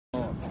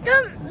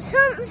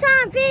Stumps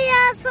and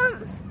beer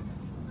pumps.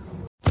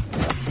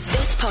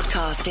 This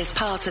podcast is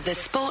part of the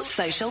Sports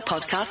Social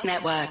Podcast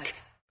Network.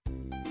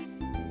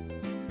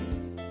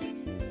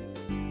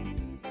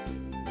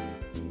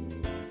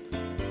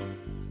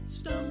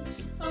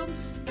 Stumps,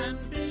 umps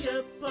and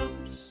beer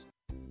pumps.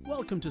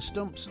 Welcome to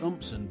Stumps,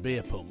 Umps and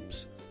Beer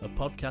Pumps, a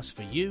podcast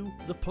for you,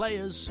 the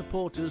players,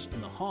 supporters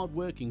and the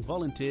hard-working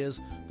volunteers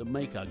that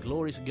make our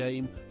glorious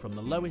game from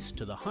the lowest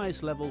to the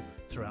highest level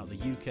throughout the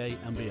UK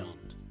and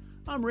beyond.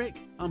 I'm Rick,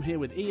 I'm here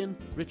with Ian,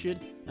 Richard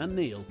and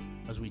Neil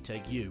as we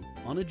take you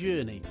on a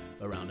journey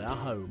around our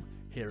home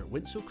here at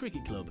Winshill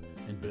Cricket Club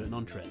in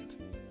Burton-on-Trent.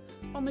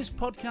 On this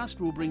podcast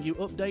we'll bring you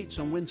updates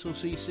on Winshill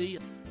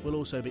CC. We'll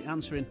also be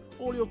answering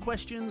all your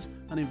questions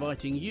and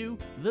inviting you,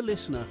 the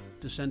listener,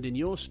 to send in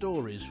your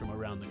stories from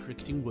around the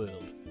cricketing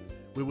world.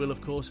 We will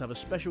of course have a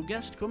special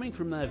guest coming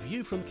from their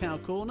view from Cow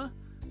Corner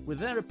with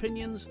their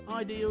opinions,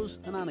 ideas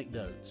and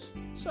anecdotes.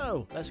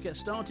 So let's get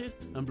started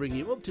and bring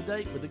you up to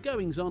date with the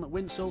goings on at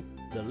Winshill,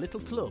 the little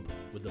club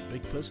with the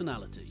big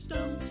personality.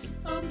 Stumps,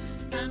 umps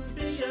and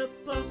beer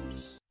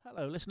pumps.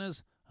 Hello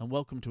listeners and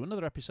welcome to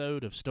another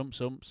episode of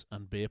Stumps, Umps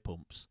and Beer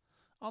Pumps.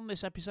 On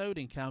this episode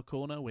in Cow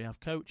Corner we have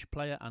coach,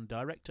 player and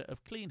director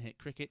of Clean Hit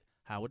Cricket,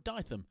 Howard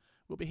Dytham.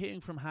 We'll be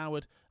hearing from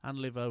Howard and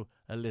Livo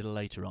a little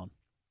later on.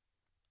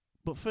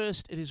 But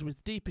first, it is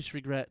with deepest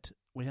regret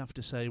we have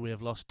to say we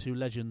have lost two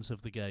legends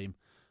of the game.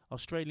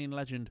 Australian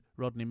legend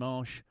Rodney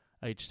Marsh,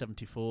 aged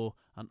 74,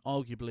 and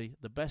arguably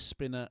the best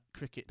spinner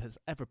cricket has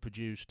ever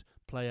produced,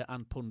 player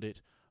and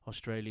pundit,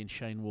 Australian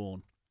Shane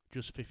Warne,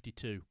 just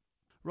 52.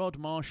 Rod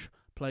Marsh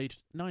played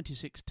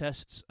 96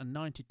 tests and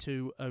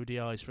 92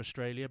 ODIs for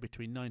Australia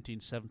between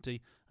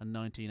 1970 and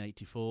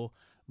 1984.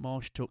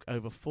 Marsh took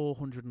over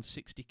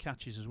 460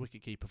 catches as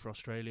wicketkeeper for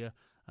Australia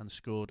and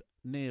scored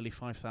nearly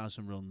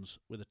 5,000 runs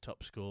with a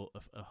top score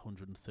of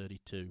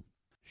 132.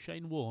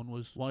 Shane Warne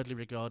was widely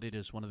regarded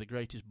as one of the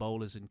greatest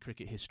bowlers in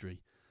cricket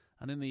history,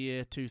 and in the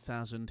year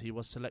 2000 he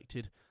was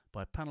selected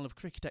by a panel of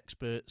cricket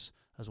experts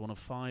as one of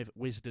 5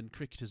 Wisden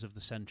cricketers of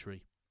the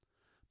century.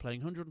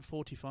 Playing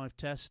 145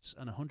 tests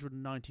and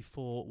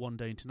 194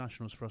 one-day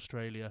internationals for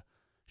Australia,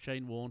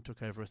 Shane Warne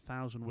took over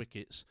 1,000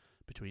 wickets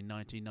between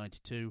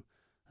 1992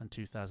 and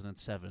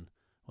 2007,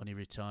 when he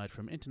retired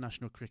from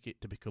international cricket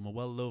to become a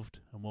well-loved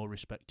and more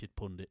respected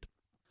pundit.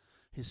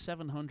 His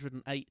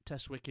 708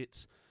 test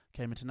wickets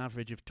came at an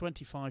average of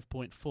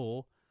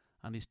 25.4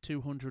 and his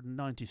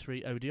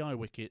 293 ODI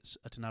wickets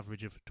at an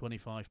average of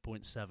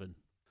 25.7.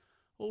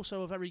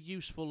 Also a very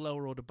useful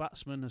lower-order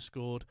batsman, has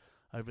scored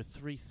over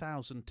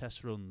 3,000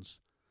 test runs.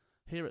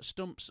 Here at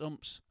Stumps,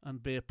 Umps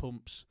and Beer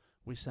Pumps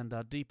we send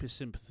our deepest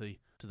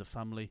sympathy to the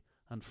family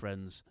and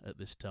friends at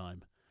this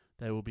time.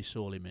 They will be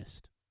sorely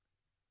missed.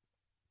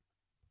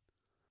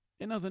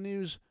 In other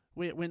news,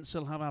 we at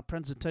Winshill have our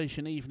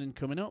presentation evening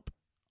coming up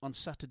on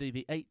Saturday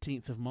the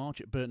 18th of March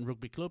at Burton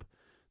Rugby Club.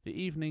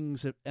 The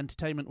evening's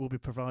entertainment will be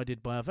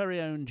provided by our very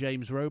own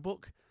James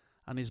Roebuck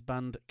and his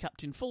band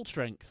Captain Full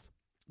Strength.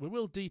 We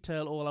will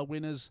detail all our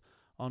winners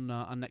on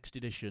our next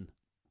edition.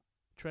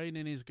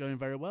 Training is going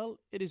very well,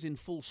 it is in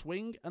full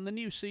swing and the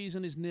new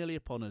season is nearly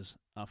upon us.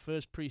 Our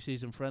first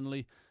pre-season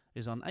friendly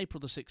is on April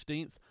the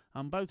 16th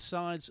and both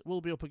sides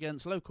will be up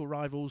against local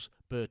rivals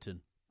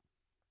Burton.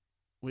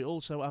 We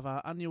also have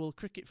our annual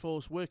Cricket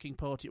Force working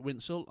party at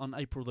Winshill on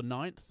April the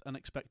 9th and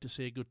expect to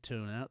see a good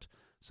turnout.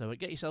 So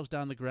get yourselves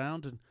down the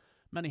ground and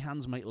many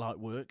hands make light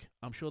work.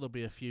 I'm sure there'll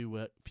be a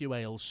few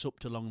ales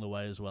supped along the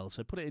way as well.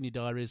 So put it in your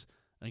diaries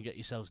and get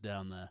yourselves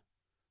down there.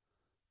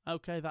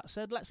 OK, that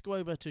said, let's go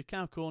over to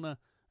Cow Corner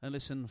and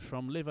listen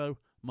from Livo,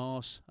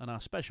 Mars and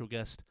our special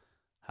guest,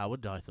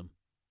 Howard Dytham.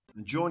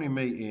 And joining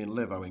me, Ian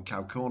Livo, in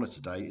Cow Corner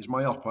today is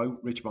my oppo,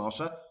 Rich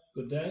Marser.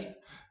 Good day.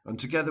 And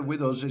together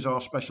with us is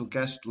our special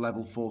guest,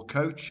 Level 4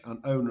 coach and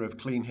owner of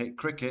Clean Hit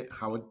Cricket,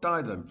 Howard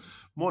Dytham.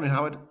 Morning,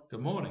 Howard.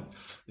 Good morning.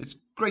 It's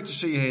great to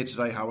see you here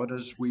today, Howard,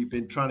 as we've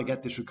been trying to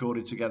get this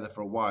recorded together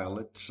for a while.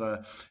 It's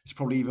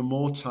probably even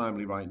more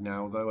timely right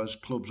now, though, as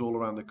clubs all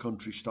around the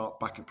country start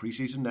back at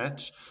pre-season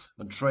nets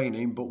and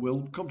training, but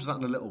we'll come to that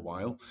in a little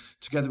while,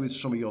 together with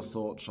some of your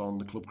thoughts on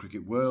the club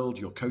cricket world,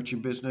 your coaching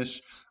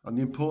business, and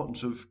the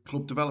importance of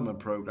club development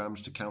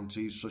programmes to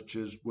counties such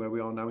as where we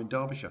are now in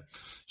Derbyshire.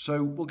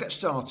 So we'll get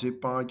started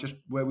by just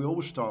where we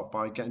always start,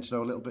 by getting to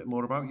know a little bit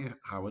more about you,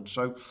 Howard.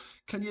 So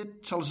can you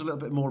tell us a little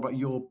bit more about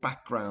your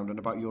background and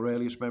about your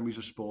earliest memories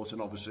of sport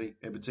and obviously,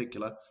 in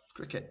particular,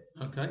 cricket?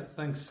 Okay,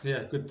 thanks.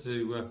 Yeah, good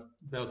to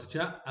be able to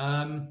chat.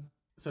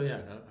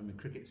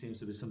 Cricket seems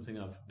to be something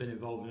I've been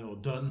involved in or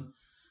done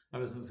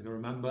ever since I can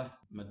remember.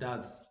 My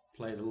dad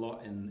played a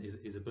lot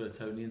he's a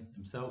Burtonian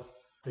himself.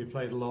 He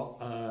played a lot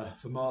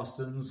for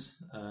Marstons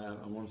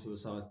and one of the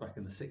sides back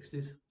in the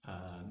 60s.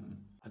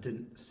 I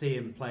didn't see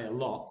him play a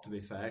lot, to be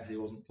fair, because he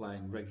wasn't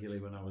playing regularly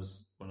when I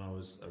was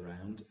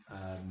around.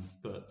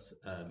 But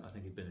I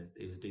think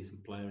he was a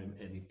decent player,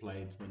 and he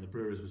played when the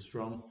Brewers were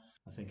strong.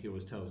 I think he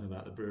always tells me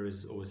about the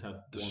Brewers always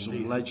had There's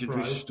one some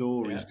legendary pro.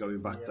 stories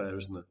going back there,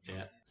 isn't there?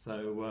 Yeah.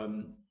 So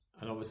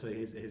and obviously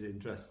his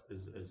interest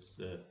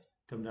has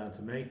come down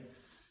to me.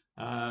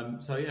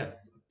 So yeah,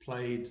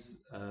 played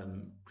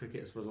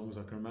cricket for as long as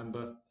I can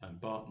remember.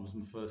 Barton was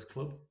my first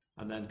club,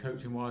 and then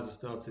coaching wise, I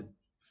started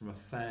from a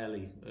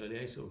fairly early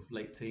age, sort of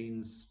late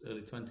teens,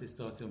 early 20s.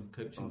 Started on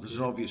coaching. Oh, there's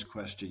an obvious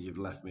question you've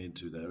left me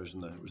into there, isn't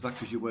there? Was that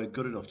because you weren't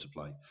good enough to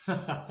play?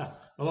 Well,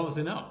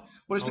 obviously not.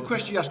 Well, it's the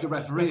question you ask a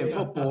referee in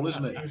football,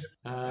 isn't it?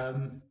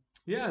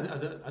 Yeah, I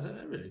don't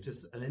know really.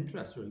 Just an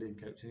interest really in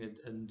coaching,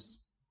 and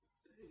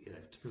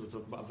people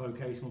talk about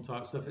vocational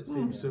type stuff. It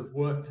seems to have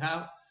worked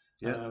out.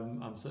 Yeah.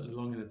 I'm certainly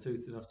long in the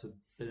tooth enough to have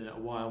been in it a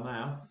while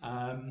now.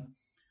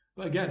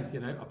 But again,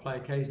 I play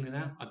occasionally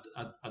now.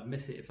 I'd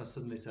miss it if I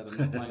suddenly said I'm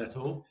not playing at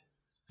all.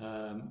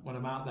 When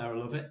I'm out there, I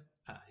love it.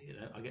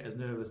 I get as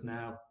nervous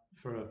now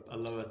for a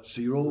lower.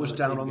 So you're always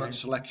down on game. that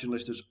selection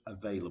list as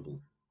available.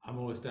 I'm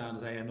always down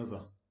as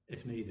another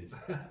if needed.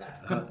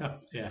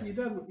 Yeah. You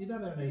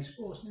don't have any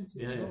sports, didn't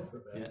you? Yeah. For a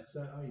bit. Yeah.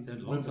 So you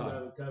Long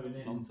time. going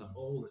in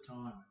all the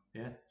time.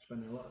 Yeah.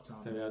 Spending a lot of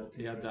time. So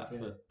he had that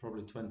for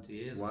probably 20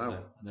 years or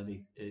so. And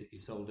then he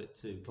sold it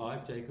to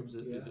Clive Jacobs,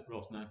 who's at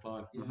Ross now.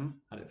 Clive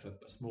had it for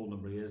a small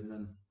number of years, and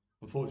then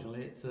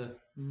unfortunately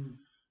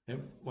it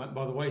went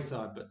by the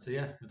wayside. But my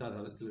dad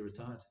had it till he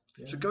retired.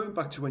 Yeah. So going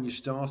back to when you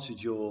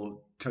started your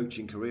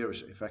coaching career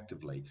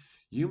effectively,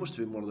 you must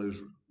have been one of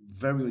those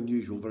very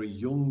unusual, very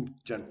young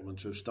gentlemen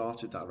to have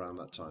started that around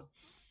that time.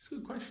 It's a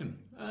good question.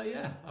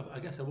 I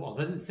guess I was.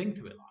 I didn't think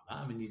of it like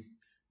that. I mean,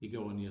 you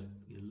go on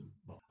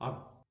I've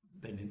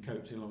been in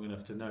coaching long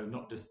enough to know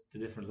not just the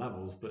different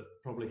levels, but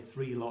probably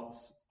 3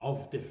 lots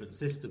of different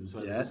systems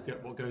where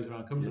what goes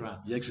around comes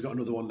around. Yeah, because we've got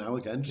another one now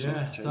again.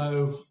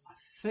 So I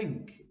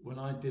think when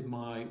I did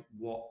my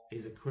what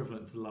is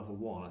equivalent to level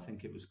 1, I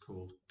think it was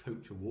called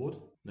Coach Award.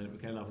 Then it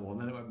became level 1.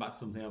 Then it went back to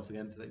something else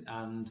again.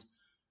 And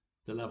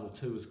the level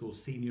 2 was called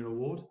Senior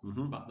Award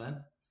back then.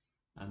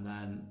 And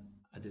then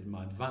I did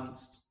my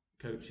advanced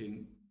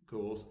coaching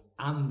course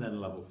and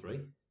then level 3.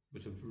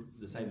 Which are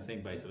the same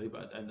thing basically,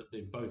 but I ended up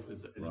doing both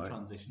as in a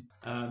transition.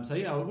 I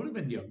would have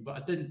been young, but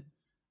I didn't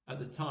at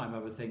the time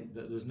ever think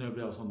that there's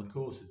nobody else on the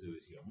courses who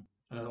was young.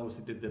 And I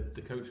obviously did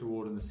the coach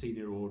award and the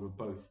senior award were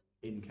both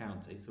in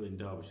county, so in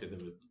Derbyshire,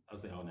 they were, as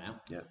they are now.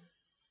 Yeah.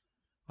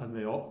 And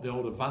the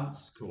old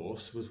advanced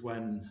course was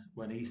when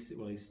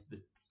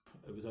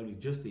it was only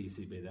just the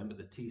ECB then, but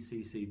the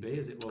TCCB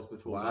as it was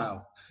before.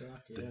 Wow,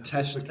 the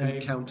Test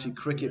and County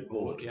Cricket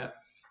Board. Yeah.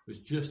 Was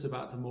just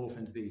about to morph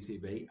into the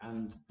ECB,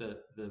 and the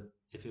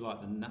if you like,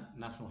 the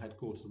national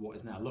headquarters of what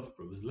is now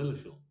Loughborough was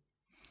Lilleshall.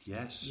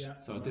 Yes. Yeah,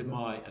 so I did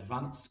my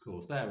advanced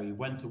course there. We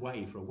went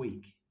away for a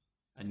week,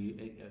 and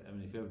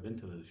if you've ever been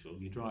to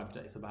Lilleshall, you drive.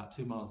 It's about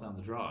 2 miles down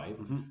the drive,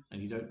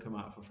 and you don't come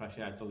out for fresh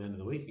air till the end of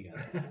the week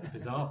again. It's a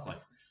bizarre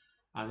place.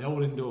 And the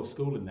old indoor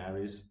school in there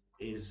is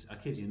I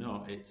kid you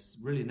not, it's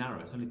really narrow.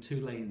 It's only 2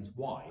 lanes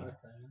wide,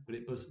 but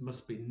it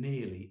must be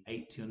nearly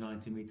 80 or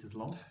 90 metres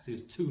long. So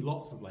there's 2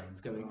 lots of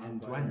lanes going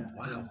end to end.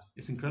 Wow,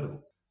 it's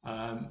incredible.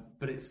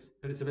 But it's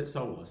a bit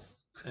soulless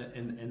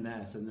in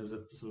there. So there's a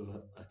sort of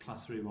a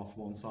classroom off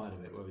one side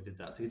of it where we did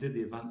that. So you did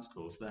the advanced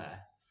course there,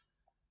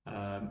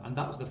 and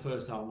that was the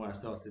first time where I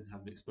started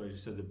having exposure.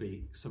 So there'd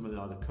be some of the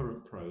either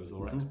current pros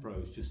or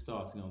ex-pros just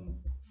starting on.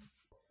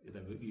 They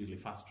were usually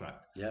fast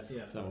tracked.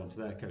 So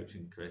onto their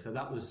coaching career. So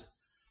that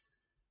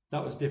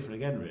was different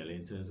again, really,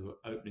 in terms of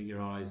opening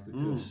your eyes,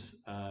 because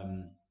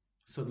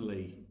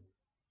suddenly,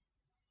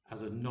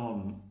 as a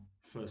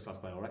non-first class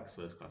player or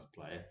ex-first class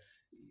player,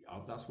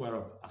 that's where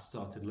I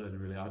started learning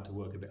really I had to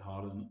work a bit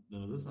harder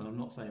than others. And I'm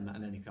not saying that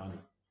in any kind of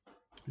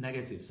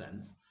negative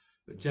sense,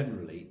 but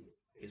generally,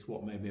 it's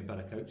what made me a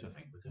better coach, I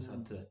think, because I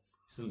had to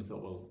suddenly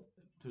thought, well,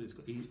 it's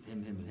got him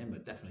and him are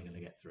definitely going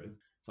to get through,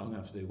 so I'm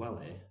going to have to do well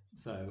here.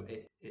 So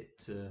it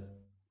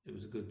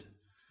was a good.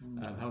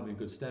 Held me in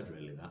good stead,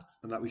 really, that.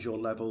 And that was your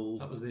level?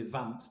 That was the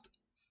advanced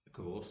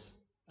course.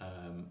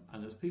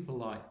 And there's people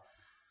like,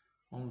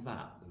 on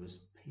that, there was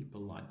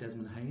people like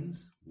Desmond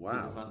Haynes. Wow.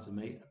 Who's advanced with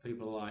me.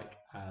 People like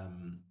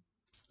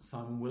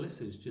Simon Willis,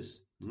 who's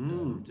just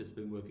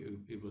been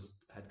working, he was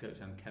head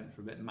coach at Kent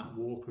for a bit. Matt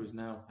Walker is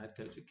now head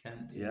coach at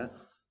Kent. Yeah.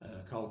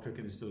 Carl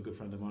Cricken is still a good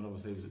friend of mine,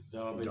 obviously, he was at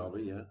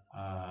Derby. Yeah.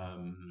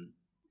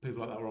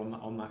 People like that were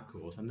on that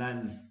course. And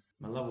then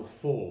my level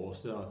 4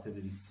 started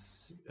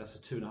that's a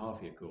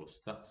 2.5-year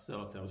course. That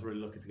started, I was really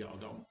lucky to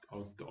got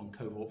on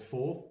cohort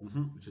 4,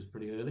 which was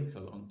pretty early.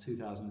 So I got on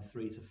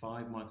 2003 to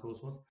 5, my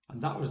course was.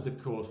 And that was the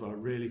course where I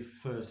really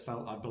first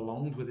felt I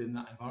belonged within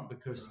that environment,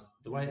 because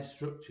the way it's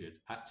structured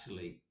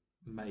actually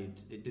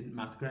it didn't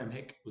matter. Graham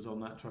Hick was on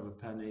that, Trevor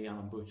Penny,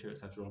 Alan Butcher,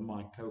 etc. on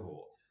my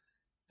cohort.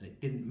 And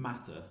it didn't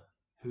matter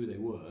who they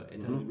were.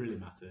 It only really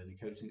mattered any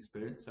coaching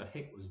experience. So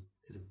Hick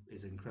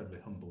is an incredibly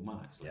humble man,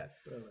 actually.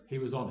 Yeah. He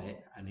was on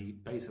it, and he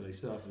basically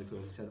started the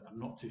course. He said, I'm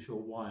not too sure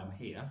why I'm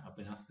here. I've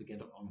been asked to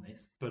get up on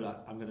this, but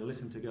I'm going to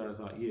listen to guys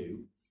like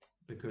you,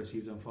 because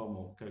you've done far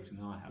more coaching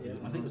than I have. Yeah.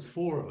 I think there's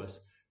 4 of us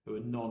who were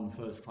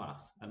non-first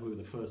class, and we were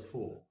the first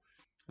 4.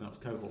 And that was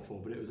cohort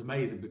 4. But it was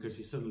amazing, because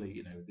you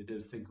suddenly, they did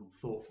a thing called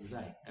Thought for the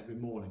Day. Every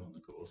morning on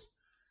the course,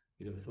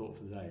 you'd have a thought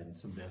for the day, and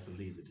somebody has to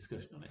lead the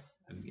discussion on it.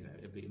 And,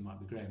 it might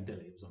be Graham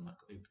Dilley who was on that,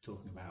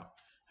 talking about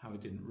how he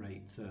didn't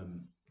rate.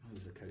 Who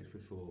was the coach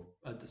before?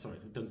 Sorry,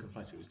 Duncan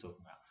Fletcher was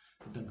talking about.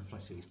 So Duncan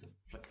Fletcher used to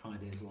flick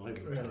ideas all over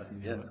the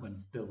place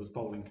when Bill was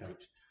bowling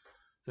coach.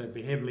 So it'd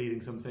be him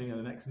leading something, and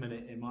the next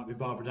minute it might be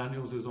Barbara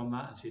Daniels who was on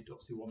that, and she'd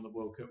obviously won the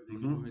World Cup with the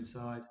England women's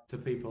side. To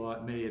people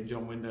like me and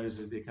John Windows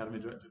as the Academy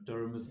Director of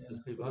Durham, as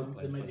people who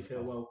played. They made you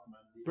feel welcome.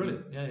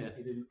 Brilliant, yeah.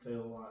 You didn't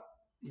feel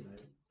like,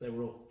 they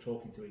were all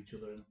talking to each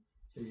other, and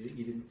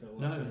you didn't feel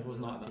like... No, it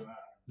wasn't like that.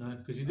 No,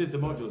 because you did the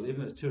modules,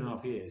 even though it's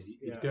 2.5 years,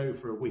 you'd go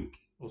for a week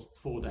or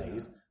 4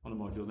 days on a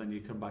module, then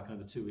you'd come back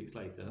another 2 weeks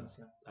later.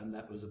 And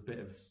that was a bit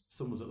of,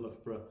 some was at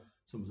Loughborough,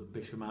 some was at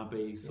Bisham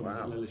Abbey, some was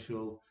at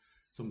Lilleshall,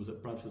 some was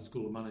at Bradford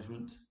School of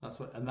Management.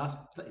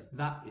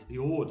 That is the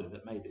order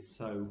that made it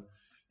so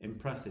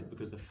impressive,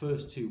 because the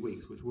first 2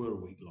 weeks, which were a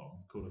week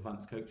long, called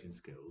Advanced Coaching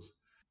Skills,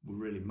 were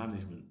really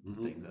management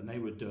things, and they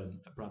were done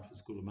at Bradford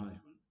School of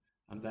Management.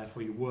 And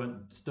therefore, you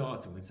weren't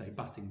starting with, say,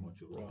 batting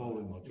module or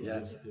bowling module,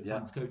 the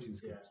advanced coaching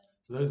skills.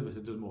 So those of us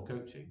who done more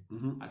coaching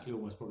actually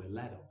almost probably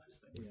led on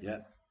those things. Yeah.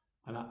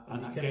 And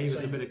that gave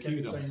us a bit of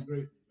kudos.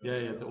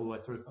 Yeah, all the way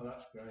through. Oh,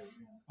 that's great.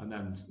 Yeah. And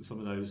then some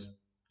of those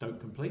don't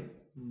complete,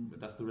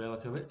 but that's the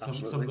reality of it.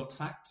 Some got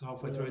sacked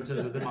halfway through in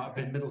terms of, there might have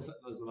been Middlesex.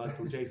 There's a lad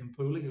called Jason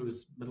Pooley, who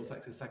was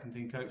Middlesex's second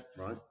team coach.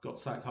 Right. Got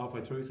sacked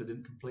halfway through, so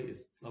didn't complete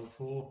his level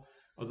 4.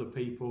 Other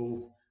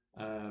people,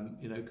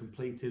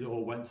 completed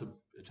or went to.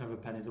 Trevor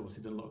Penny's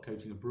obviously done a lot of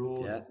coaching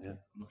abroad. Yeah. I'm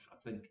not sure.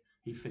 I think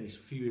he finished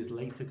a few years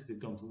later because he'd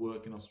gone to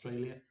work in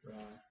Australia,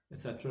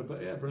 etc.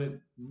 But yeah,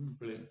 brilliant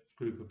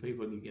group of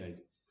people. And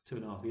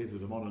 2.5 years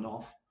with them on and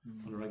off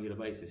on a regular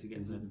basis, you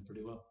get to know them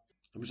pretty well.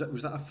 And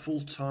was that a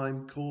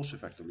full-time course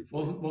effectively? I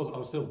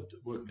was still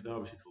working at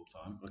Derbyshire full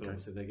time. But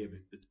obviously they gave me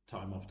the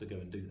time off to go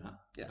and do that.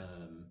 Yeah.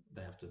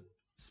 They have to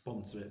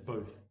sponsor it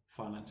both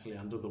financially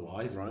and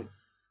otherwise. Right.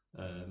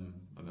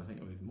 And I think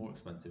it was more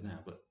expensive now,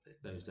 but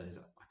those days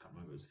I can't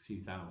remember, it was a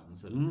few thousand,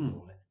 so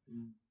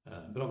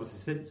but obviously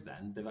since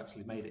then they've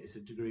actually made it, it's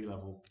a degree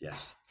level.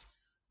 Yes.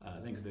 I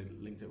think they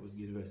linked it with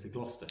University of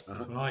Gloucester.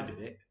 When I did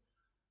it,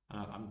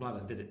 I'm glad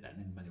I did it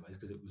then in many ways,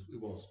 because it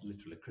was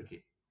literally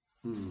cricket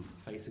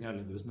facing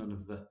only. There was none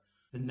of the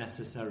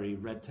necessary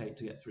red tape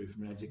to get through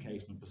from an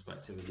educational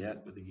perspective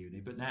with the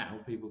uni. But now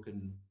people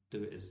can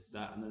do it as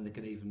that, and then they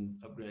can even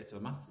upgrade it to a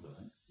master's, I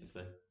think, if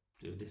they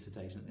do a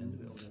dissertation at the end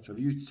of it. So have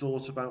you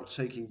thought about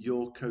taking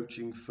your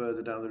coaching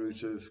further down the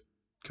route of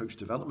coach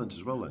development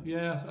as well then?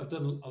 Yeah, I've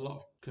done a lot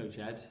of coach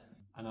ed,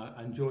 and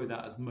I enjoy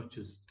that as much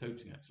as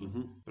coaching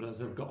actually. But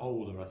as I've got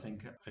older, I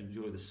think I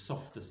enjoy the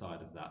softer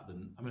side of that.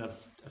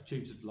 I've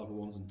tutored level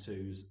 1s and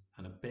 2s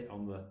and a bit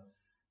on the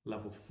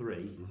level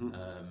 3.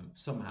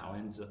 Somehow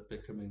ends up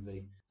becoming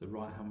the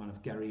right hand man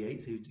of Gary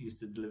Yates, who used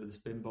to deliver the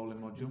spin bowling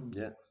module.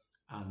 Yeah.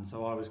 And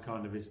so I was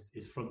kind of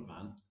his front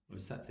man. I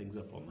would set things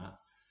up on that.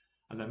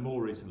 And then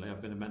more recently,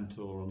 I've been a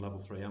mentor on level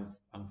 3 and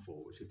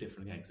 4, which is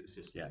different again, because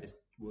it's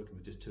working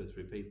with just 2 or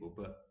 3 people.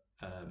 But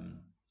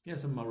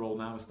some of my role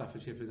now with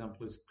Staffordshire, for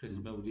example, is Chris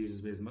Mills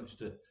uses me as much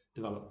to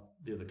develop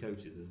the other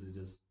coaches as he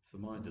does for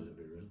my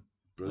delivery, really.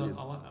 Brilliant.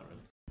 I like that,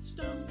 really.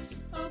 Stumps,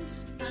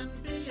 umps,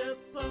 and beer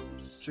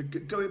pumps. So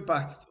going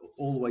back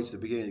all the way to the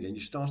beginning again,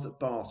 you started at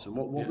Barton.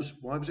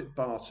 Why was it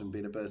Barton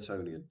being a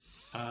Burtonian?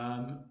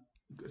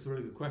 It's a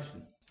really good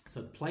question.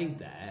 So I played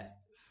there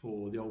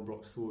for the Old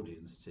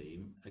Broxfordians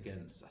team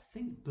against, I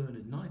think,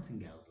 Bernard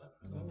Nightingale's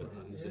level.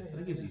 I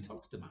think he was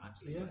Uttoxeter man,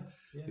 actually.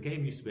 Yeah. The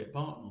game used to be at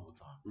Barton all the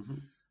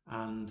time.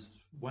 And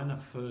when I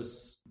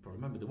first, probably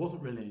remember, there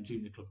wasn't really any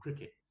junior club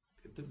cricket.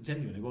 It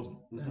genuinely wasn't.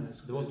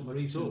 There wasn't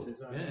much at all.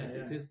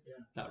 It is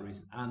that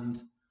recent.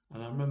 And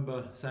I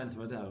remember saying to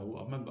my dad,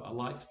 I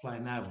liked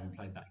playing there when we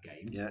played that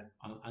game. Yeah.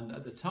 And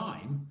at the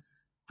time,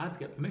 I had to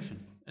get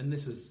permission. And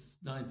this was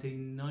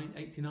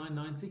 1989,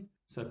 90.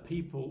 So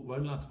people were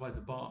only allowed to play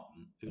for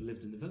Barton who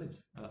lived in the village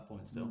at that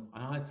point still.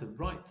 And I had to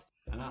write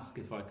and ask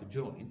if I could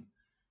join.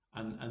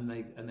 And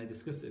they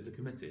discussed it as a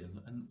committee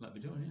and let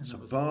me join. Yeah, so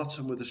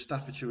Barton were the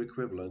Staffordshire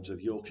equivalent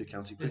of Yorkshire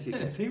County Cricket.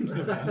 It seems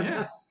to be,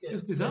 yeah.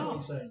 It's bizarre.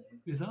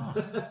 Bizarre.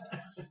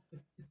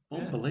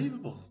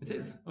 Unbelievable. It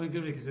is. I mean,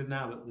 because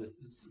now that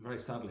very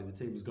sadly the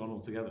team has gone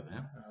all together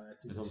now.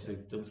 It's obviously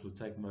Dunstable have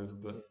taken them over,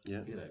 but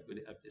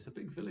it's a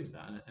big village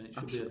and it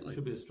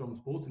should be a strong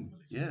sporting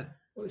village. Yeah.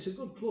 Well, it's a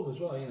good club as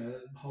well,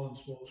 Holland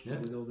Sports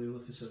Club with all the other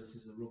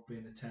facilities, the rugby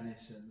and the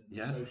tennis and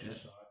the social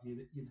side.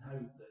 You'd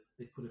hope that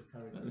they could have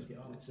carried cricket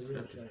on. It's a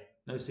real shame.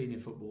 No senior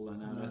football there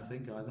now, I don't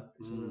think either.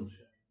 It's a real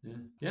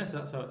shame. Yeah, so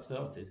that's how it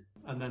started.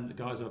 And then the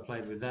guys who I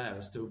played with there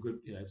are still good.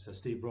 So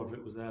Steve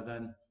Broderick was there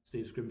then.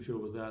 Steve Scrimshaw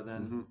was there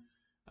then.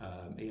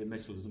 Ian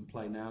Mitchell doesn't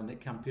play now. Nick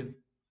Campion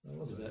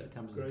was there at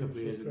Campion a couple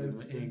of years ago.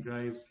 Ian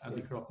Graves,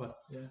 Andy Cropper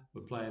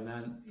were playing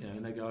then.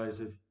 And the guys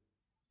have.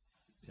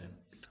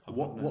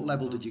 What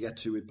level did you get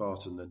to with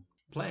Barton then?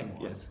 Playing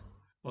wise,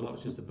 well, that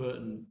was just the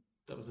Burton.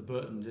 That was the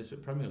Burton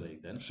District Premier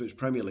League then. So it's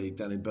Premier League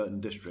then in Burton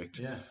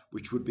District,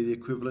 which would be the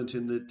equivalent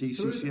in the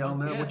DCCL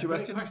now. What do you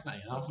reckon?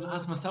 I've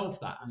asked myself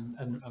that,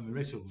 and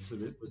Rachel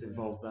was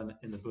involved then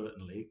in the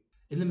Burton League.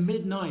 in the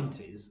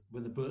mid-90s,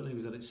 when the Burton League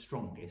was at its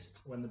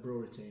strongest. When the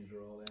brewery teams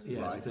were all in.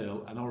 Yeah, Right.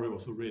 still. And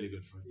Orioles were really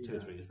good for 2 or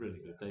 3 years, really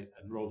good.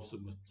 And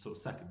Rolston was sort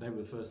of second. They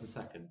were the first and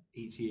second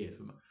each year.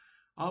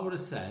 I would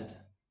have said,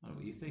 I don't know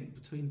what you think,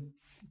 between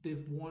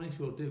Div 1-ish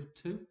or Div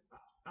 2?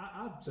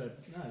 I'd say,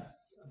 no,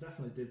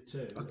 definitely Div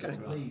 2. Okay.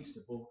 At least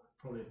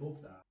probably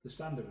above that. The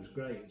standard was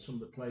great. Some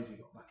of the players you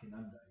got back in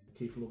them days,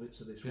 Keith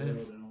Lovitz of this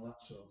world and all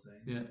that sort of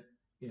thing. Yeah.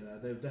 You know,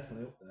 they were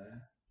definitely up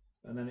there.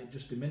 And then it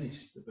just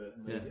diminished the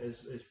Burton League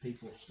as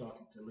people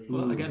started to leave.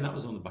 Well, again, that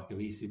was on the back of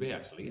ECB,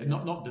 actually. And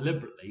not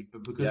deliberately,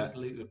 but because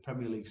the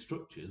Premier League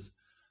structures,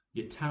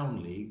 your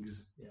town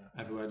leagues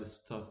everywhere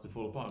just started to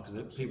fall apart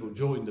because people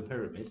joined the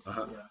pyramid.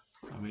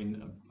 I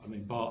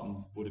mean,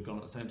 Barton would have gone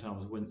at the same time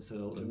as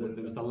Wintsill, and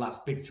there was the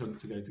last big chunk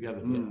to go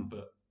together.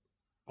 But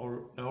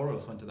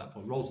Orioles went to that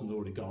point. Rolston had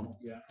already gone.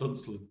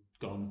 Dunstall had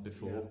gone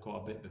before, quite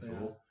a bit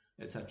before,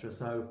 etc.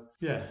 So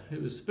it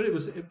was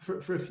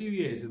for a few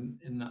years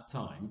in that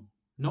time.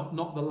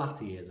 Not the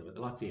latter years of it.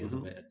 The latter years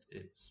of it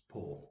was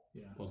poor,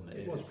 wasn't it?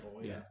 It was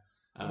poor. Yeah.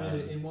 I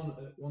mean, at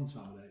one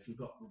time, if you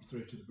got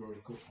through to the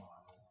Brewery Cup final,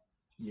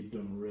 you'd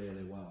done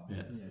really well.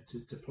 Yeah. You know,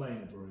 to play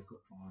in a Brewery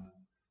Cup final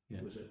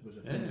was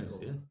a pinnacle.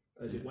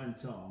 As it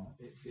went on,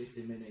 it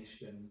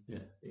diminished, and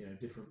you know,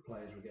 different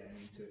players were getting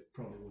into it.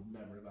 Probably would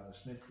never have had a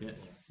sniff before.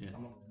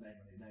 I'm not going to name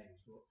any names,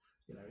 but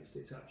you know,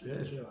 it's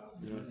absolutely true.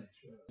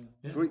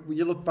 So when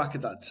you look back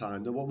at that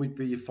time, then what would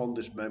be your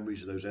fondest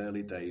memories of those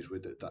early days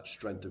with that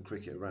strength of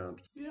cricket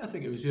around? Yeah, I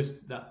think it was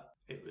just that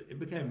it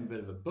became a bit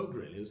of a bug,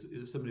 really. It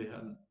was somebody who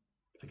hadn't,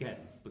 again,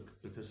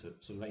 because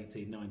at sort of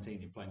 18,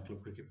 19, you're playing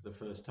club cricket for the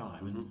first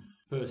time. And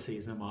first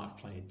season, I might have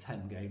played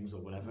 10 games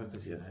or whatever,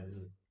 because, you know,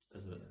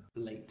 as a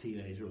late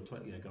teenager or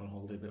 20, you know, go on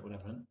holiday a bit,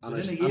 whatever. And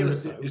in a year or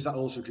so, is that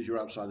also because you're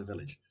outside the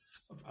village?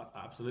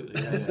 Absolutely,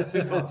 yeah.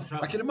 Too far to travel.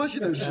 I can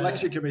imagine those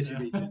selection committee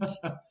meetings.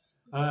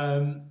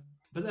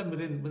 But then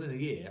within a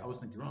year, I was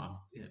thinking, right,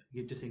 you know,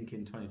 you're just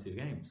inking 22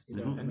 games,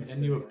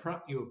 and you were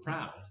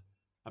proud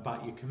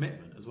about your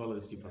commitment as well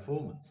as your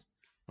performance.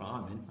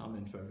 Right, I'm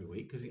in for every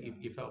week because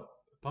you felt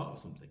part of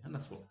something, and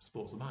that's what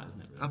sport's about, isn't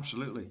it? Really?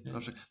 Absolutely.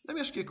 Let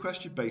me ask you a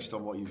question based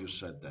on what you just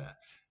said there,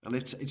 and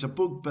it's a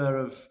bugbear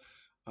of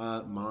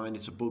mine.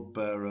 It's a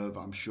bugbear of,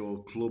 I'm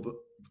sure, club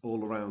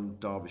all around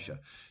Derbyshire.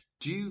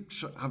 Do you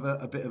have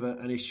a bit of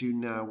an issue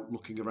now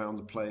looking around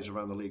the players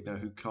around the league now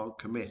who can't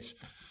commit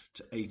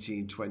to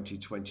 18, 20,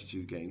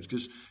 22 games?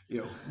 Because,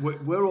 you know,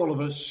 we're all of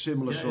a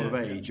similar sort of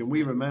age, and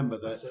we remember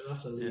that...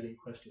 That's a leading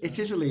question. It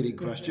is a leading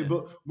question,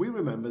 but we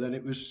remember then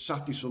it was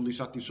Saturday,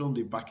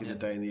 Sunday back in the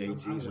day in the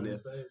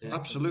 80s.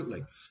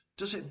 Absolutely.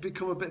 Does it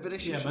become a bit of an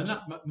issue? Yeah,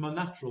 my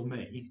natural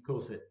me, of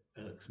course it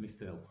irks me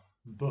still,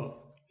 but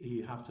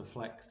you have to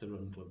flex to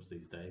run clubs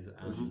these days,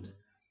 and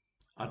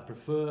I'd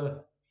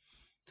prefer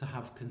to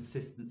have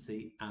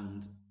consistency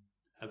and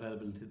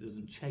availability that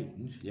doesn't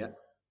change,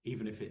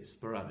 even if it's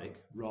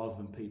sporadic, rather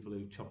than people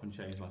who chop and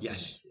change like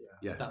Yes,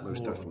 that's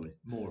most definitely.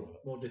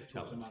 More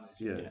difficult to manage.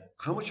 Yeah.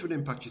 How much of an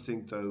impact do you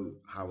think, though,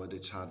 Howard,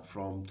 it's had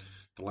from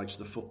the likes of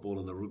the football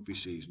and the rugby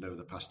season over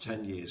the past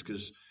 10 years?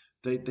 Because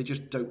they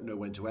just don't know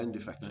when to end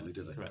effectively,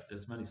 do they? Correct.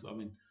 There's many. I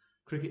mean,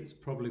 cricket's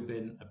probably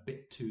been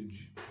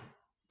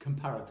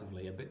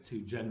comparatively a bit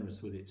too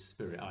generous with its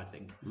spirit, I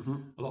think.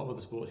 A lot of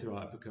other sports, you're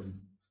right, have become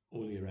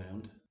all year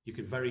round. You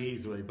could very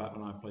easily, back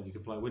when I played, you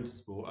could play winter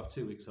sport, have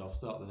 2 weeks off,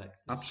 start the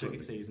next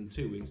cricket season,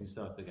 2 weeks, and you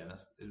start again.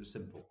 It was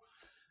simple.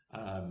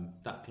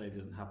 That clearly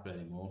doesn't happen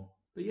anymore.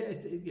 But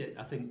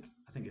I think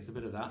it's a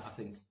bit of that. I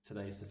think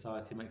today's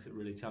society makes it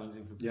really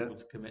challenging for people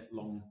to commit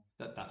long.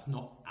 That's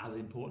not as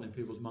important in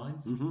people's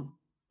minds. For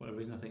whatever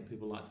reason, I think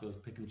people like to be able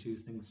to pick and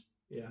choose things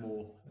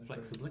more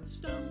flexibly.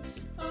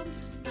 Stumps,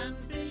 umps, and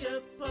beer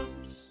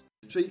pumps.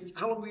 So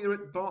how long were you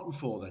at Barton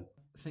for then?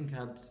 I think I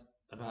had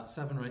about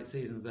 7 or 8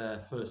 seasons there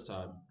first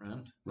time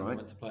round. Right. I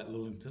went to play at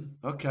Lullington.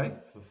 Okay.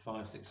 For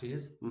 5-6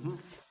 years.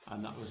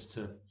 And that was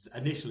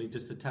initially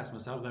just to test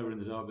myself. They were in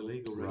the Derby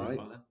League already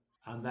by then.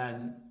 And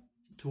then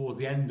towards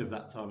the end of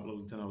that time at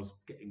Lullington, I was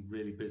getting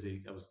really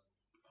busy. I was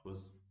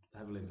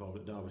heavily involved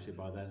at Derbyshire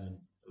by then, and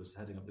I was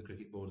heading up the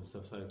cricket board and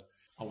stuff, so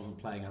I wasn't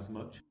playing as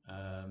much.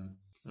 I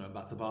went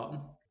back to Barton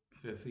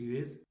for a few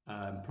years.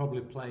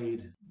 Probably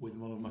played with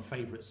one of my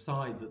favourite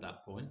sides at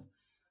that point.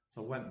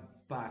 So I went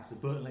back. The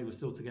Burton League was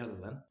still together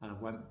then, and I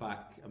went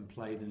back and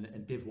played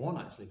in Div 1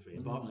 actually for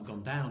you. Barton had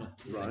gone down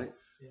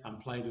and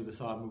played with the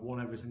side, and we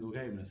won every single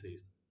game in the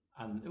season.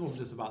 And it wasn't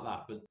just about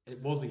that, but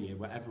it was a year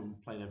where everyone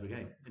played every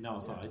game in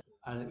our side.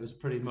 And it was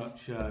pretty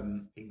much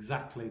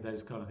exactly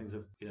those kind of things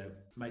of, you know,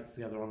 mates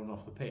together on and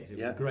off the pitch. It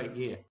was a great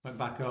year. Went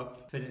back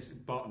up, finished,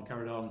 Barton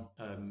carried on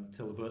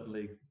till the Burton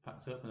League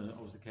packed up, and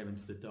obviously came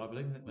into the Derby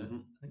League. I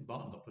think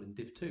Barton got put in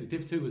Div 2.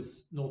 Div 2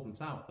 was North and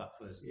South that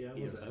first year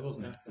or so,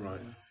 wasn't it? Right.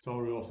 So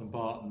Orioles and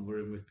Barton were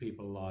in with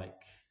people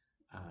like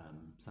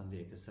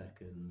Sandiaka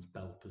seconds,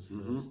 Belper's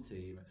first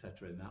team,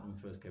 etc. in that one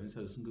first came in. So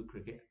there was some good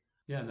cricket.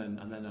 Yeah, and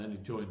then I only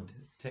joined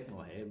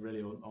Ticknell here,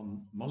 really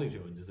on Molly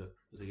joined as a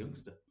as a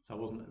youngster. So I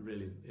wasn't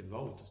really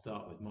involved to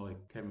start with. Molly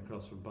came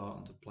across from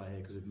Barton to play here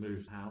because we'd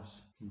moved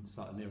house and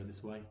started nearer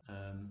this way.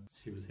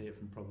 She was here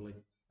from probably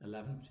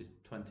 11. She's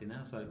 20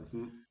 now. So,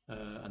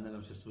 and then I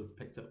was just sort of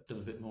picked up, done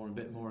a bit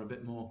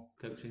more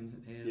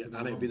coaching here. Yeah,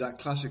 and it'd be that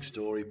classic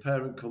story.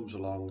 Parent comes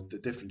along. The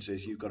difference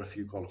is you've got a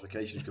few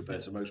qualifications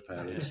compared to most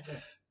parents.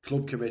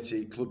 Club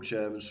committee, club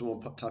chairman, someone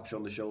taps you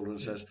on the shoulder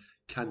and says,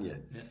 "Can you?"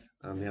 Yeah.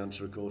 And the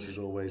answer, of course, is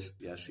always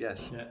yes,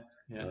 yes. Yeah.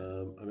 Yeah.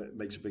 And it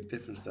makes a big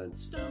difference then.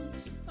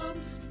 Stumps,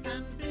 umps,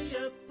 and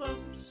beer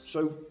pumps.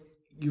 So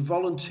you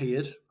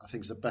volunteered, I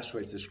think is the best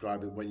way to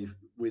describe it, when you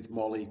with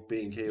Molly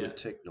being here at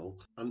Ticknell.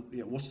 And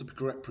what's the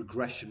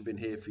progression been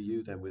here for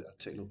you then at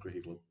Ticknell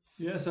Cricket Club?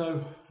 Yeah,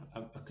 so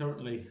I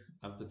currently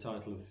have the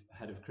title of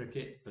head of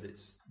cricket, but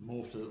it's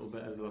morphed a little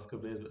bit over the last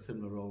couple of years, but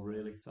similar role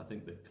really. So I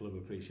think the club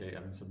appreciate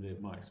having somebody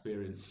of my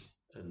experience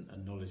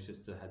and knowledge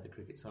just to head the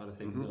cricket side of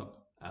things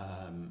up.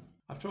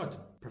 I've tried to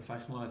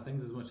professionalise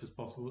things as much as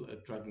possible,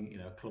 dragging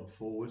a club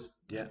forward.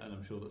 Yeah, and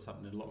I'm sure that's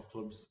happening in a lot of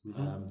clubs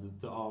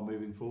that are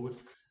moving forward.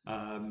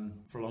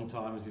 For a long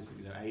time, as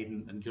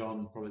Aidan and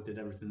John probably did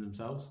everything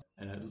themselves.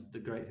 The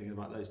great thing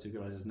about those two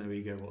guys is no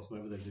ego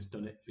whatsoever. They've just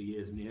done it for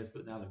years and years,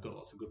 but now they've got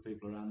lots of good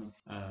people around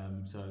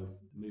them. So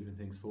moving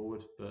things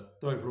forward. But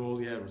overall,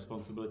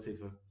 responsibility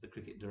for the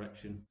cricket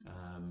direction.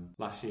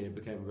 Last year it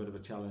became a bit of a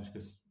challenge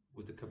because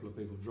with a couple of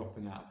people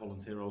dropping out of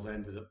volunteer roles, I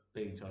ended up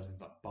being in charge of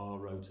things like bar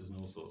rotas and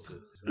all sorts of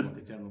like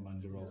a general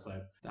manager role. So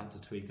I had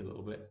to tweak a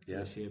little bit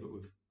this year, but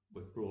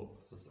we've brought,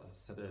 as I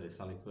said earlier,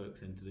 Sally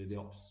Perks in to do the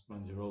ops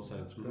manager role.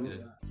 So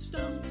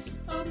Stumps,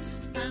 umps,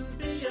 and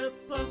beer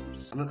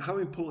pumps. And how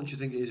important do you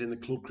think it is in the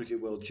club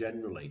cricket world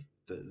generally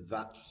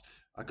that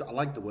I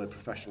like the word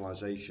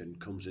professionalisation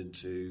comes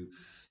into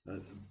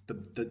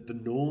the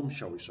norm,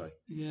 shall we say?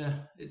 Yeah,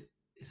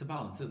 it's a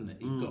balance, isn't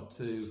it? You've got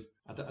to.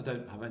 I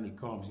don't have any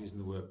qualms using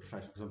the word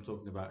professional because I'm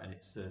talking about in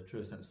its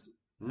true sense.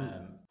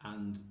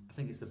 And I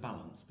think it's the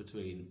balance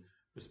between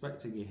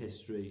respecting your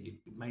history,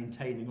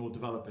 maintaining or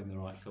developing the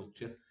right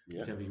culture,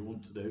 whichever you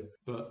want to do,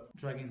 but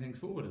dragging things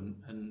forward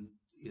and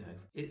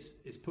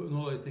it's putting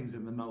all those things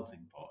in the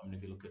melting pot. I mean,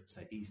 if you look at,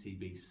 say,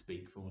 ECB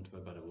speak, for want of a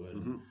better word,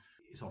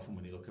 it's often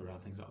when you look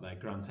around things like their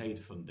grant aid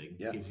funding,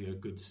 gives you a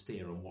good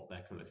steer on what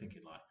they're currently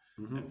thinking like.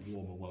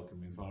 Warm and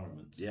welcoming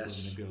environments, women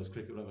and girls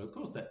cricket, whatever. Of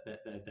course,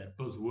 they're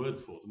buzzwords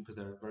for them because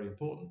they're very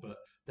important, but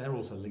they're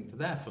also linked to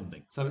their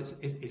funding. So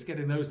it's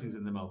getting those things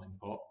in the melting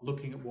pot,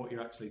 looking at what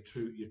your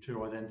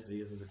true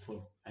identity is as a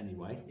club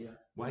anyway,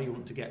 where you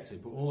want to get to,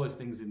 put all those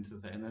things into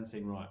the thing, and then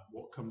saying, right,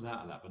 what comes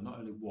out of that, but not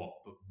only what,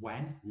 but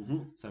when.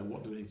 So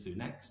what do we need to do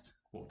next?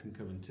 What can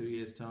come in 2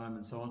 years' time,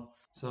 and so on.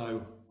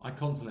 So I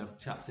constantly have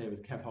chats here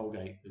with Kev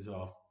Holgate, who's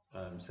our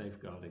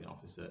safeguarding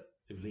officer,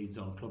 who leads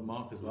on Club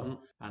Mark as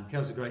well. And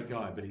Kev's a great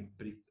guy, but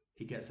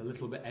he gets a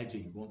little bit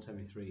edgy once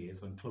every 3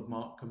 years when Club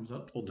Mark comes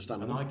up.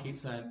 Understandable. And I keep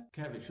saying,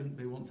 Kev, it shouldn't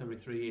be once every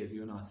 3 years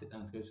you and I sit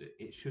down to go to it.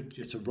 It should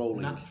just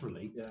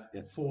naturally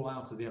fall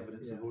out of the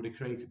evidence we've already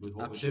created with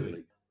what we're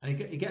doing. And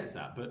he gets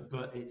that,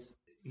 but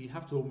you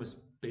have to almost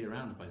be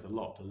around the place a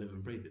lot to live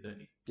and breathe it, don't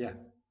you? Yeah.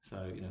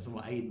 So,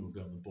 someone like Aidan will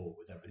be on the board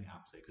with everything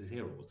absolutely because he's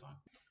here all the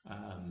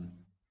time.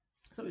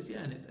 So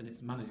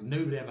it's managing.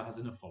 Nobody ever has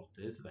enough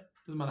volunteers. So it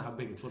doesn't matter how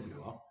big a club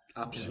you are.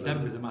 Absolutely.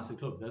 Denver's a massive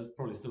club. They'll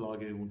probably still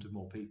argue they wanted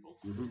more people.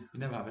 You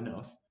never have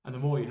enough, and the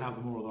more you have,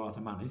 the more there are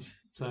to manage.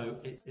 So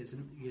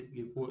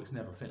your work's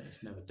never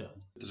finished, never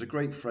done. There's a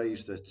great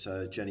phrase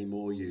that Jenny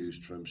Moore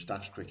used from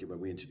Staffs Cricket when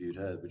we interviewed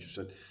her, which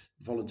said,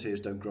 "Volunteers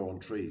don't grow on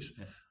trees."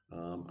 Yeah.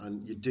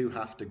 And you do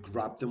have to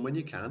grab them when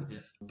you can,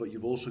 but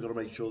you've also got to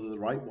make sure they're the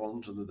right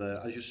ones and that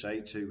they're, as you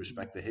say, to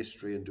respect the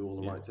history and do all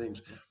the right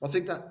things. Yeah. Well, I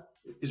think that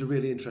is a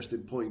really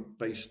interesting point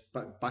based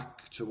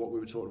back to what we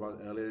were talking about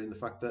earlier in the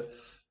fact that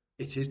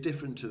it is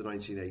different to the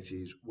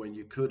 1980s when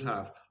you could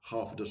have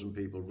half a dozen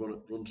people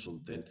run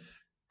something,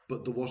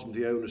 but there wasn't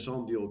the onus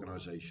on the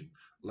organisation.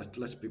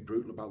 Let's be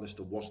brutal about this.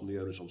 There wasn't the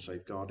onus on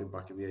safeguarding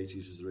back in the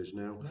 80s as there is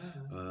now,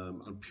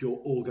 and pure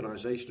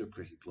organisation of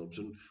cricket clubs.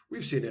 And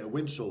we've seen it at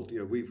Winshill.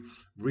 We've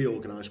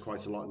reorganised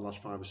quite a lot in the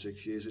last 5 or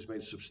 6 years. It's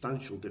made a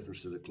substantial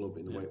difference to the club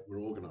in the way we're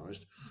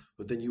organised.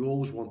 But then you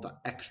always want that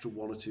extra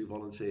 1 or 2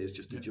 volunteers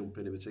just to jump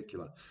in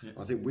particular. Yeah.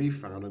 I think we've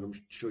found, and I'm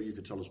sure you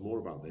can tell us more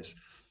about this,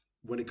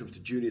 when it comes to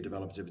junior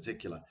developers in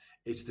particular,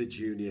 it's the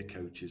junior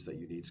coaches that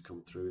you need to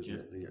come through, isn't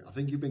it? I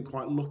think you've been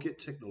quite lucky at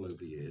Ticknell over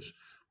the years,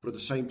 but at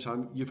the same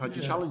time, you've had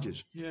your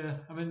challenges. Yeah,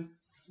 I mean,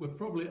 we're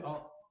probably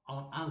aren't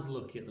as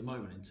lucky at the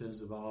moment in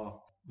terms of our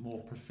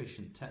more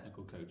proficient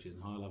technical coaches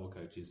and high-level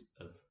coaches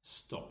have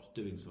stopped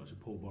doing so much. And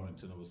Paul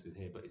Borrington obviously is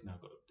here, but he's now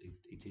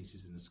he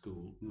teaches in a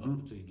school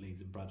up between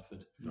Leeds and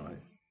Bradford. Right.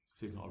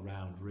 So he's not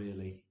around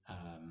really,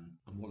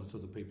 and one or two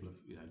other people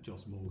have,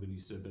 Joss Morgan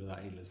used to do a bit of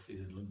that.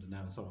 He's in London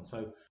now and so on.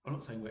 So I'm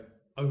not saying we're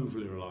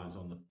overly reliant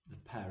on the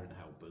parent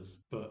helpers,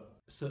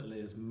 but certainly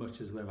as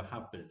much as we ever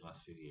have been in the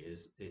last few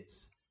years,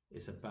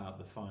 it's about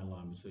the fine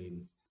line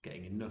between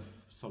getting enough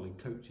solid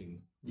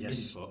coaching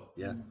input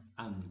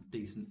and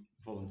decent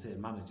volunteer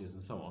managers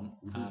and so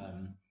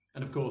on.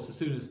 And of course, as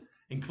soon as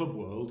in club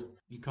world,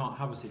 you can't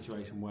have a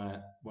situation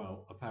where,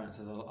 well, a parent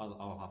says,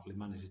 I'll happily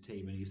manage a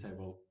team, and you say,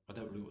 well, I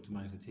don't really want to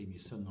manage the team your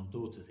son or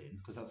daughter's in,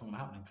 because that's not going to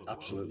happen in club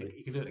Absolutely. world.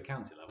 You can do it at the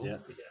county level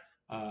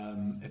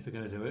if they're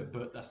going to do it,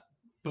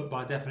 but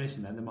by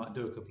definition, then they might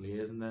do a couple of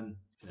years, and then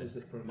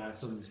my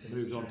son's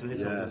moves on to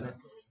his own business.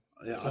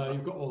 So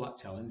you've got all that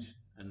challenge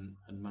and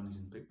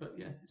managing big, but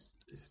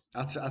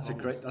that's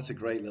a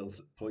great little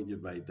point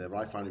you've made there.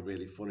 I find it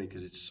really funny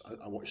because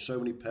I watch so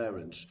many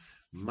parents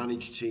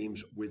manage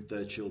teams with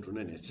their children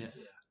in it,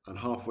 and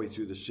halfway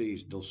through the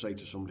season they'll say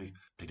to somebody,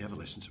 "They never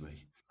listen to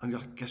me."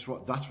 And guess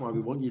what? That's why we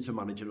want you to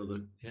manage another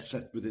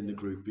set within the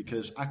group,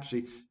 because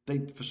actually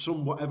they, for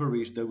whatever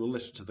reason, they will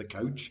listen to the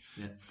coach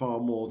far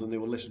more than they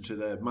will listen to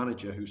their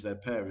manager, who's their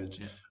parent.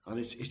 And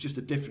it's just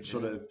a different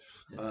sort of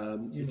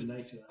human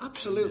nature.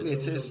 Absolutely,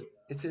 it is.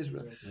 It is.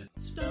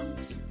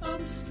 Stumps,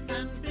 umps,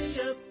 and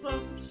beer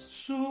pumps.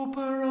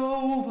 Super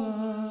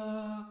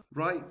over.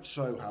 Right,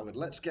 so Howard,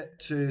 let's get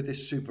to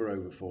this super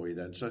over for you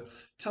then. So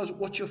tell us,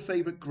 what's your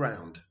favourite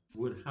ground?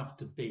 Would have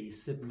to be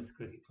Sidmouth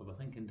Cricket Club, I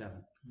think, in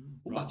Devon.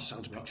 Oh, that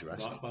sounds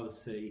picturesque. Right by the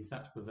sea,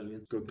 thatched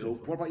pavilion. Good, cool.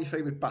 What about your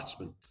favourite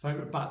batsman?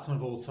 Favourite batsman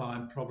of all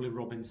time, probably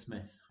Robin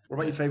Smith. What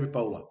about your favourite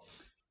bowler?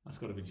 That's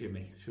got to be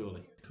Jimmy,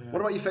 surely.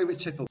 What about your favourite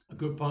tipple? A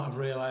good pint of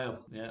real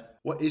ale, yeah.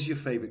 What is your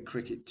favourite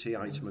cricket tea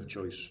item of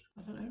choice?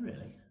 I don't know,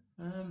 really.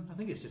 I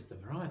think it's just the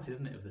variety,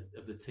 isn't it,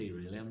 of the tea,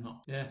 really.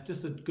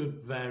 Just a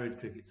good, varied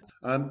cricket tea.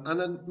 And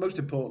then, most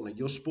importantly,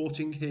 your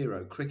sporting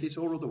hero, cricket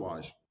or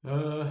otherwise?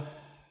 I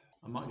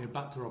might go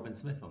back to Robin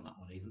Smith on that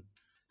one, even.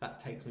 That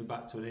takes me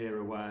back to an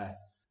era where,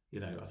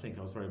 I think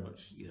I was very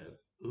much,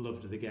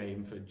 loved the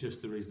game for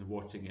just the reason of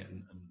watching it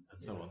and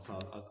so on. So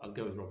I'll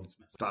go with Robin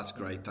Smith. That's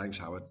great. Thanks,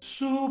 Howard.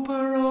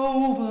 Super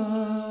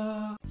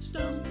over.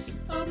 Stumps,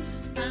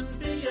 umps, and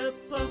beer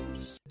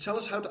pumps. Tell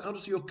us, how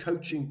does your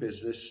coaching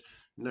business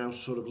now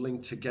sort of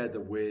link together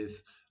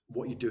with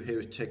what you do here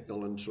at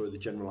Ticknell and sort of the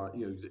general,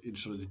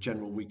 sort of the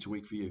general week to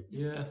week for you?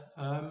 Yeah.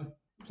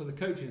 So the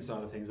coaching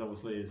side of things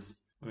obviously is,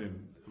 we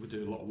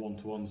do a lot of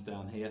one-to-ones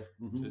down here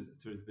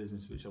through the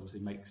business, which obviously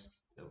the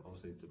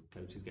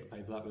coaches get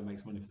paid for that, but it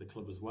makes money for the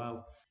club as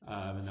well.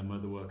 And then my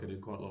other work, I do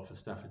quite a lot for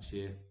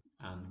Staffordshire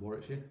and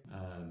Warwickshire.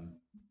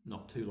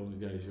 Not too long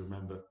ago, as you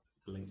remember,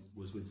 the link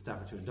was with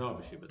Staffordshire and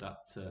Derbyshire, but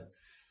that fell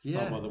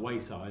by the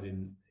wayside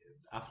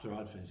after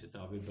I'd finished at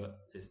Derby.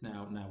 But it's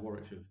now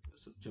Warwickshire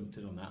sort of jumped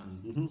in on that,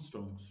 and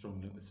strong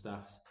link with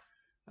Staffs.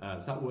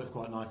 So that works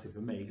quite nicely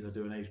for me, because I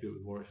do an age group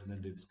with Warwickshire and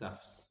then do the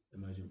Staffs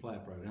emerging player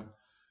programme,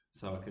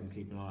 so I can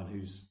keep an eye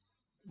on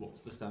what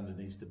the standard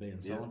needs to be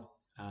and so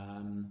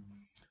on.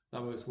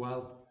 That works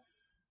well.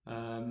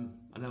 And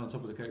then on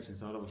top of the coaching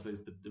side, obviously,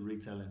 is the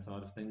retailing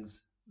side of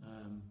things.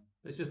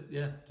 It's just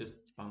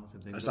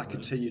balancing things. Has that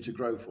continued to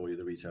grow for you,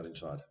 the retailing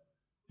side?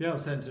 Yeah, I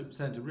was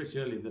saying to Rich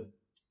earlier that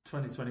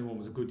 2021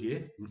 was a good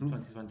year.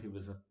 2020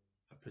 was a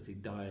pretty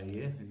dire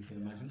year, as you can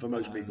imagine, for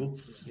most people.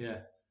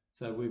 Yeah.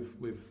 So we've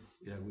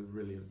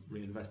really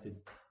reinvested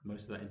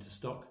most of that into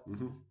stock.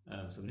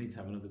 So we need to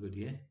have another good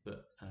year,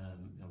 but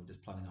we're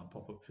just planning our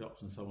pop-up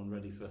shops and so on,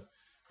 ready for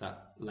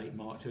that late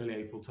March, early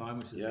April time,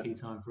 which is the key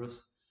time for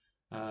us.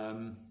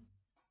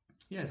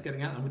 It's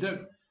getting out, and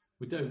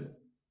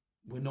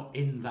we're not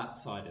in that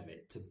side of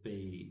it to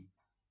be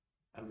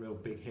a real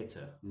big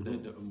hitter.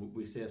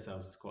 We see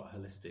ourselves as quite a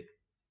holistic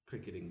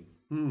cricketing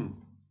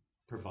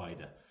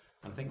provider.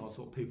 And I think that's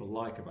what people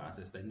like about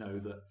us. They know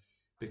that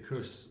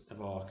because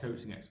of our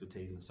coaching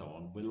expertise and so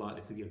on, we're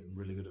likely to give them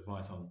really good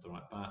advice on the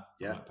right bat,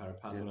 the right pair of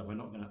pads, whatever. We're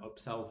not going to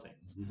upsell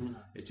things.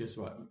 It's just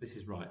right. This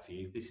is right for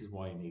you. This is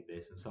why you need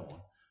this, and so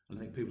on. And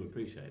I think people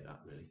appreciate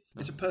that, really.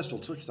 It's a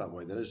personal touch that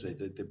way, then,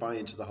 isn't it? They buy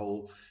into the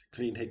whole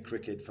clean hit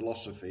cricket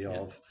philosophy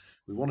of,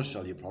 we want to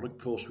sell your product,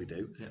 of course we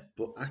do,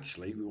 but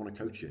actually we want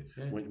to coach you.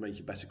 We want to make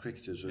you better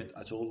cricketers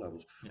at all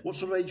levels. What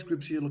sort of age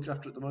groups are you looking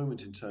after at the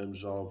moment in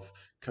terms of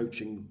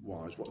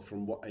coaching-wise?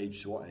 From what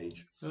age to what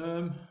age?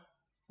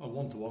 Well,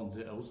 one-to-ones,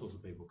 all sorts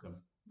of people come.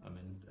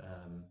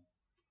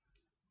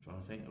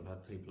 Trying to think, I've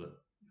had people at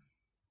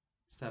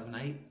 7,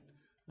 8,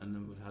 and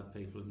then we've had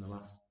people in the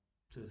last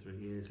 2 or 3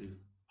 years who've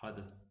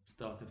either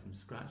started from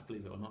scratch,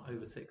 believe it or not,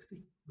 over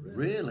 60.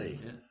 Really?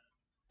 Yeah.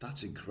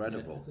 That's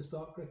incredible. To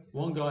start cricket.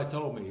 One guy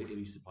told me he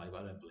used to play,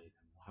 but I don't believe him.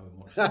 I haven't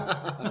watched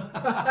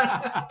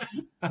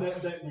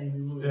Don't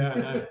name him.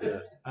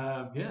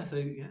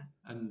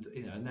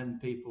 And then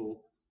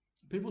people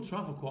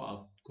travel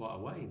quite a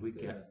way. We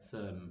get,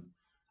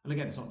 and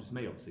again, it's not just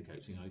me obviously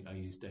coaching. I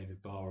use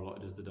David Barr a lot.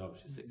 He does the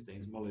Derbyshire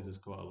 16s. Molly does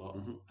quite a lot.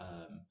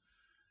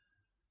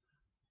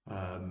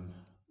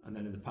 And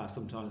then in the past,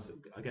 sometimes,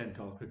 again,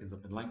 Carl Cricken's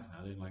up in Lancs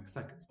now doing like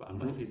seconds. But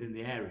if he's in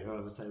the area,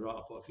 I would say, right,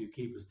 I'll put a few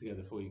keepers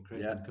together for you,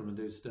 Crick, and come and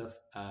do stuff.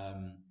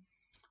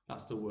 That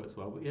still works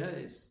well. But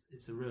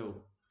it's a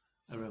real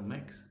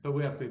mix. But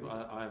we have people.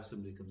 I have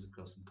somebody who comes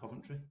across from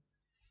Coventry.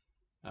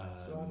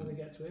 So how do they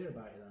get to hear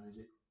about you then? Is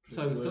it?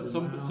 So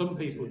some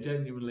people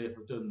genuinely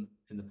have done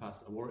in the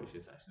past a Warwickshire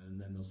session, and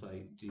then they'll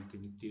say, "Do you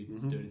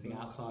do anything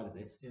outside of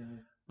this?" Yeah.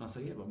 And I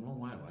say, yeah, but I'm a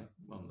long way away.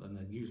 Well, and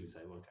they usually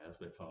say, well, okay, that's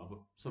a bit far, but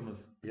some have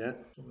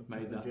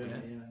made that.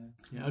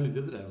 Only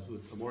the other day I was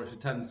with a Warwickshire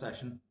 10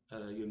 session,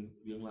 a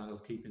young lad I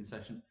was keeping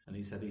session, and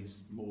he said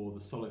he's more the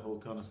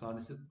Solihull kind of style.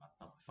 He said,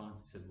 that'll be fine.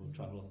 He said, we'll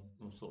travel,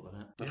 we'll sort that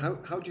out.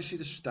 And how do you see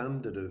the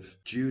standard of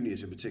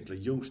juniors in particular,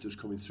 youngsters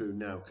coming through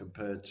now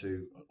compared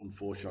to,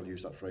 unfortunately I'll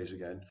use that phrase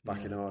again,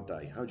 back in our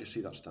day? How do you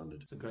see that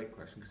standard? It's a great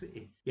question, because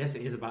yes,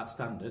 it is about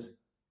standard,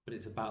 but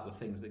it's about the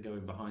things that go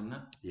in behind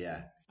that.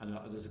 Yeah. And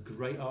there's a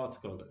great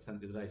article I got sent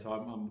the other day. So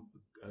I'm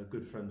a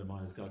good friend of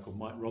mine is a guy called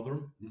Mike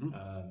Rotherham,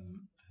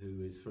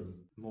 who is from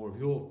more of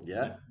your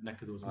neck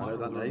of the woods. I know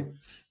that name.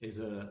 Was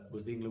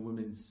the England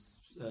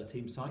women's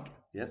team psych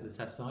for the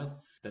test side.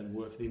 Then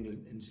worked for the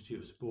England Institute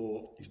of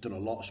Sport. He's done a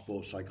lot of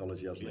sports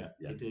psychology, hasn't he?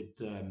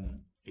 Yeah.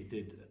 He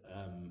did.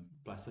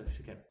 Bless her,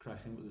 she kept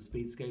crashing with the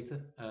speed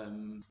skater.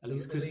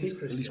 Elise Christie.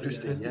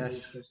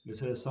 Yes. It was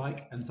her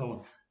psych and so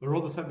on. But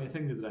Rother sent me a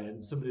thing the other day,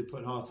 and somebody put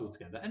an article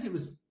together, and it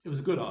was a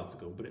good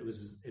article, but it was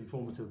as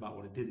informative about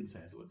what it didn't say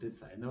as what it did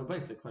say. And they were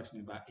basically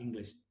questioning about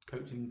English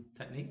coaching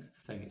techniques,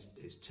 saying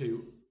it's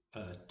too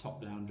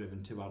top-down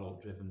driven, too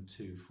adult driven,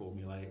 too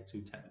formulaic,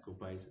 too technical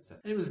based,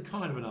 etc. And it was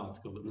kind of an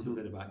article that was a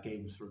bit about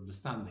games for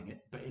understanding it,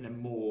 but in a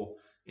more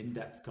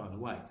in-depth kind of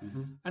way.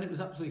 And it was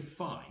absolutely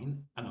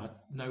fine, and I had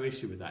no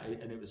issue with that.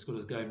 And it was sort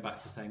of going back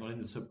to saying, well, in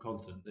the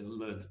subcontinent, they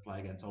learn to play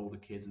against older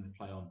kids, and they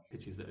play on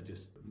pitches that are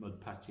just mud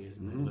patches,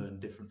 and they learn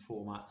different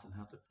formats and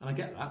how to. And I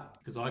get that,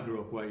 because I grew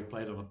up where you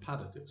played on a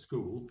paddock at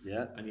school,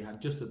 and you had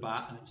just a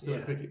bat, and it was still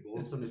a cricket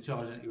ball. Somebody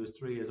charging it, you was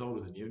 3 years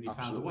older than you, and you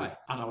found a way.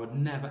 And I would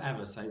never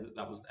ever say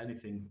that was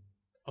anything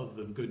other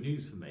than good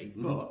news for me,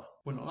 but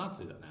we're not allowed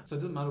to do that now. So it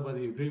doesn't matter whether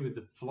you agree with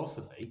the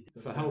philosophy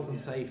for health and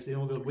safety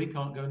and all that, we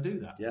can't go and do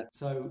that.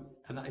 So,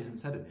 and that isn't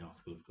said in the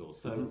article, of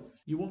course. So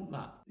you want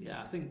that.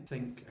 I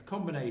think a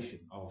combination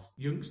of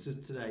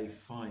youngsters today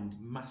find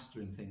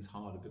mastering things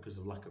harder because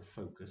of lack of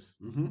focus.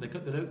 They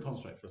don't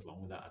concentrate for as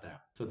long, without a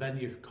doubt. So then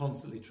you're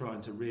constantly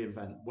trying to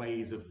reinvent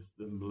ways of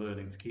them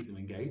learning to keep them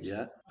engaged.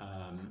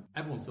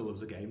 Everyone still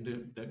loves a game,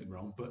 don't get me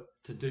wrong, but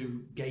to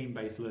do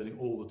game-based learning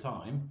all the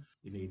time,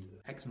 you need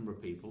X number of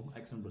people,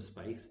 X number of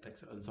space,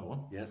 and so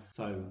on.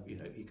 So,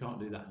 you can't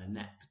do that in a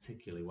net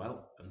particularly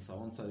well, and so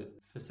on. So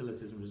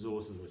facilities and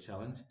resources are a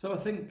challenge. So I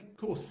think, of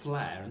course,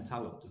 flair and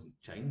talent doesn't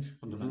change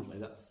fundamentally.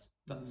 That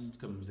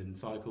comes in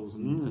cycles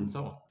and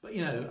so on. But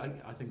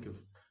I think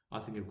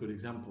of good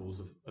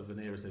examples of an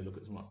era. So look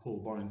at someone like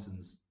Paul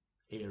Borrington's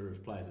era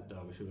of players at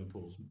Derbyshire, and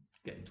Paul's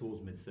getting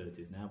towards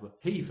mid-30s now. But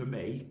he, for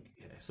me,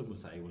 some would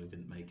say, well, he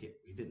didn't make it.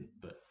 He didn't,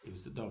 but he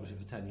was at Derbyshire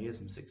for 10 years,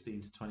 from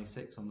 16 to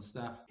 26 on the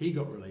staff. He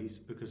got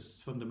released because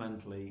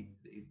fundamentally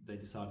they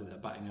decided that a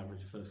batting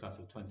average of first class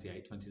of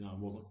 28, 29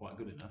 wasn't quite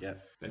good enough.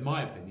 But in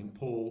my opinion,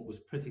 Paul was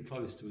pretty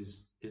close to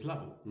his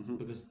level,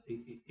 because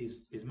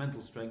his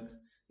mental strength,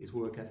 his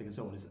work ethic and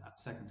so on is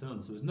second to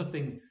none. So there's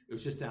nothing, it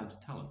was just down to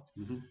talent.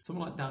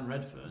 Someone like Dan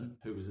Redfern,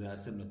 who was there at a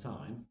similar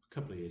time, a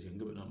couple of years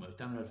younger, but not much.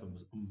 Dan Redfern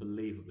was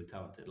unbelievably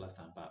talented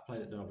left-hand back,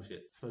 played at Derbyshire,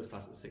 first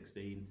class at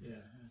 16.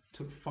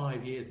 Took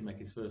 5 years to make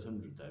his first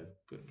 100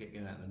 though,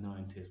 getting out in the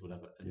 90s,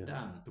 whatever. And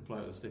Dan could play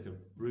with a stick of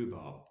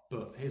rhubarb,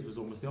 but his was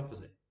almost the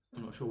opposite.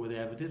 I'm not sure whether they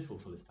ever did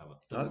fulfil his talent.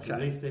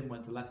 Released him,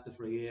 went to Leicester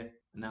for a year,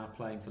 now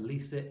playing for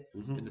Leicester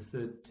in the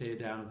third tier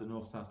down of the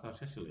North South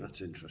Cheshire League.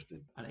 That's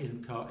interesting. And it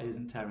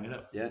isn't tearing it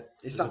up.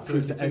 It's that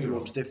proof that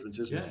everyone's different,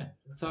 isn't it?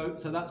 So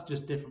that's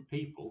just different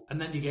people. And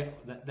then you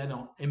get that they're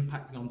not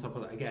impacting on top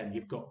of that again.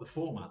 You've got the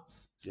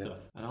formats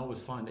stuff. And I always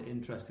find it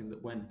interesting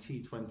that when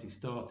T20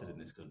 started in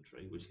this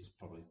country, which is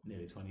probably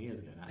nearly 20 years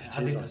ago now,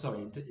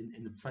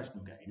 in the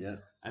professional game,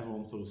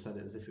 everyone sort of said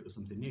it as if it was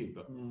something new,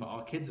 but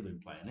our kids have been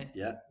playing it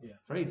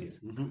for ages.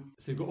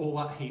 So you've got all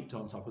that heaped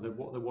on top of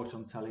what they watch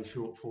on telly,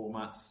 short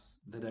formats.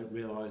 They don't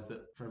realise that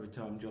for every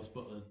time Joss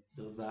Butler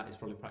does that, he's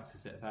probably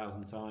practiced it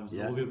 1,000 times,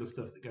 and all the other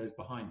stuff that goes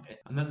behind it.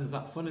 And then there's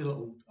that funny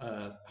little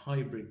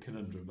hybrid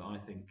conundrum that I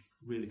think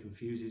really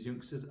confuses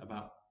youngsters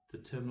about the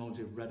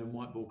terminology of red and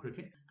white ball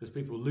cricket, because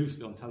people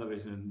loosely on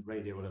television and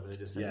radio, whatever, they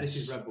just say this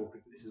is red ball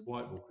cricket, this is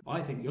white ball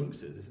cricket. I think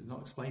youngsters, if it's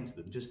not explained to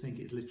them, just think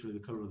it's literally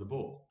the colour of the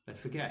ball. They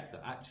forget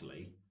that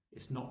actually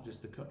it's not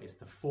just the cut, it's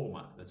the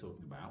format they're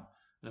talking about.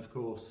 And of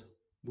course,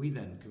 we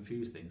then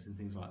confuse things in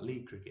things like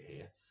league cricket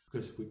here,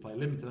 because we play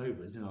limited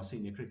overs in our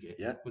senior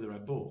cricket with a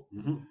red ball.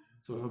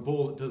 So we have a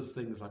ball that does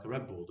things like a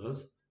red ball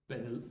does, but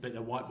in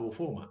a white ball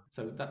format.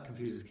 So that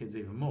confuses kids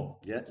even more.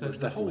 So there's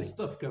the whole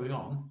stuff going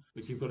on,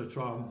 which you've got to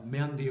try and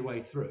meander your way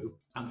through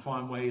and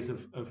find ways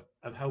of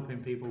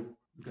helping people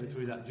go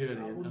through that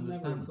journey and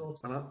understand.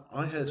 And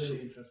I heard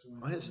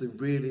something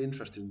really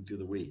interesting the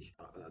other week.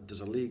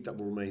 There's a league that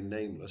will remain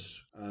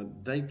nameless.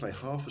 They play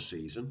half a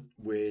season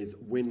with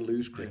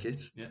win-lose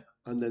cricket,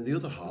 and then the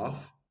other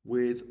half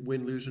with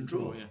win, lose and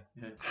draw.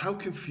 How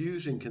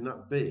confusing can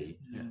that be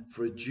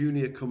for a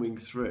junior coming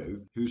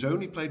through who's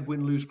only played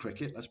win-lose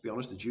cricket? Let's be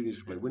honest, the juniors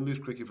can play win-lose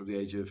cricket from the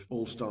age of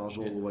all-stars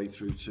all the way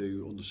through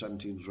to under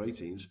 17s or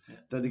 18s.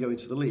 Then they go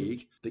into the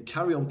league, they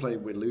carry on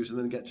playing win-lose and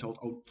then get told,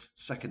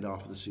 second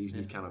half of the season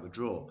you can have a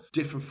draw.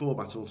 Different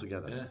format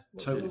altogether.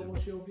 Totally different.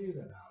 What's your view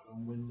then, Al?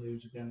 on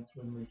win-lose against,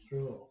 win-lose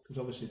draw? Because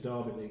obviously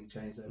Derby League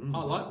changed their...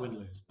 I like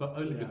win-lose, but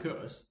only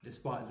because,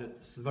 despite that,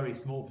 there's a very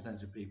small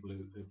percentage of people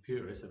who are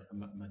purists, and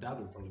my dad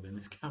would probably be in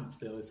this camp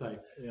still, who say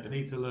they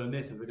need to learn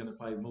this if they're going to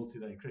play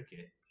multi-day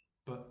cricket,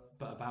 but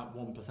about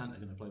 1% are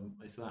going to play,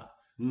 if that,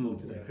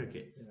 multi-day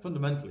cricket. Yeah.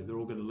 Fundamentally, they're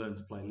all going to learn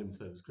to play limb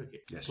service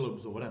cricket,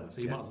 clubs or whatever,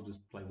 so you might as well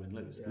just play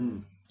win-lose.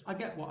 I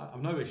get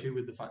I've no issue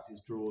with the fact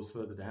it's draws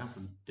further down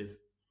from Div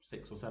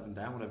 6 or 7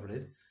 down, whatever it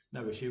is.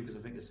 No issue, because I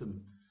think there's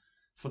some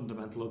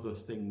fundamental other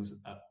things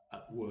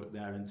at work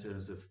there in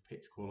terms of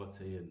pitch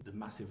quality and the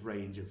massive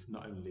range of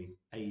not only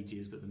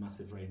ages but the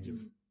massive range of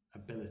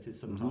abilities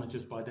sometimes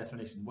just by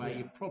definition, where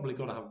you've probably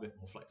got to have a bit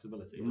more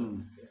flexibility.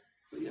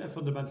 But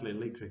fundamentally in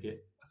league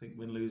cricket, I think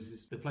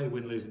win-lose they play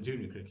win-lose in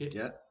junior cricket.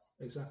 Yeah.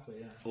 Exactly,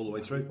 all the way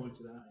through.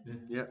 Pointed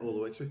out, all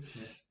the way through.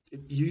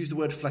 You use the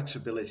word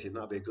flexibility, and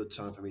that'd be a good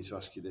time for me to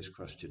ask you this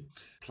question.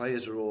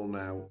 Players are all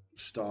now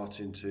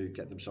starting to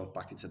get themselves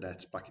back into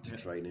nets, back into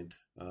training.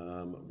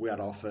 We had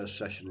our first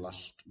session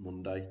last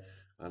Monday,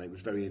 and it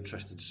was very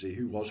interesting to see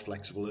who was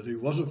flexible and who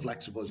wasn't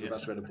flexible, is the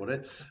best way to put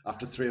it,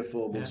 after 3 or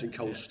 4 months in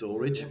cold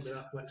storage. Won't be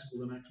that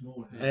flexible the next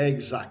morning.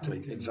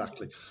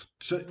 Exactly.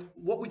 So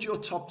what would your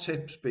top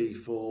tips be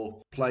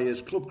for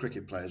players, club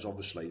cricket players,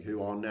 obviously,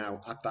 who are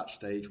now at that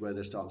stage where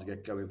they're starting to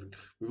get going?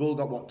 We've all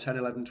got, 10,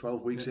 11,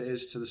 12 weeks it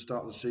is to the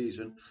start of the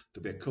season.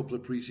 There'll be a couple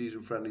of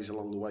pre-season friendlies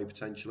along the way,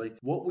 potentially.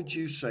 What would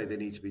you say they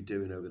need to be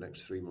doing over the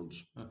next 3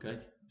 months? Okay.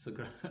 It's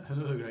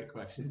another great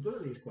question. You've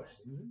got these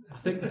questions,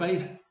 isn't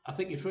it? I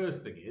think your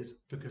first thing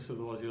is, because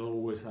otherwise you'll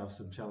always have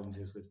some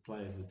challenges with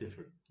players with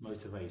different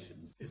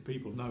motivations, is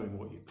people knowing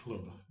what your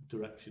club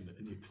direction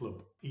and your club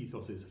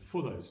ethos is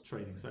for those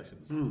training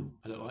sessions.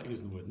 I don't like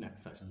using the word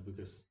next sessions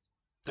because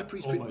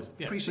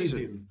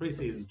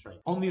pre-season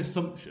training. On the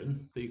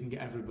assumption that you can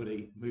get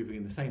everybody moving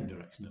in the same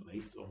direction at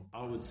least, or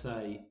I would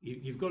say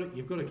you've got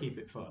to keep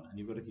it fun and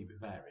you've got to keep it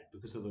varied,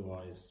 because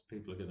otherwise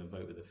people are going to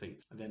vote with their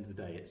feet. At the end of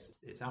the day,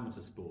 it's amateur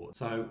sport,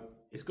 so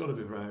it's got to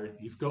be varied.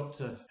 You've got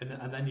to,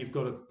 and then you've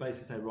got to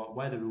basically say, right,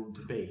 where do we want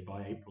to be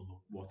by April or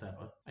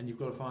whatever, and you've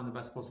got to find the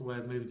best possible way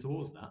of moving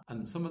towards that.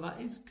 And some of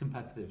that is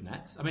competitive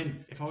nets. I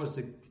mean, if I was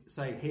to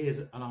say here's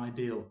an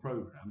ideal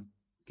program,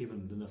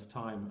 given enough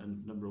time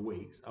and number of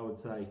weeks, I would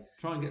say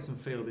try and get some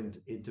fielding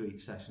into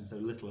each session, so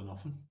little and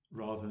often,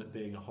 rather than it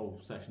being a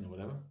whole session or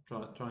whatever.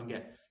 Try and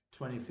get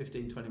 20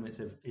 minutes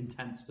of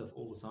intense stuff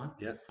all the time.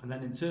 Yeah. And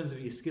then in terms of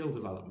your skill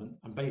development,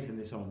 I'm basing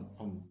this on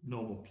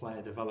normal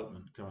player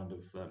development kind of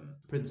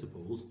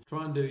principles.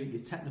 Try and do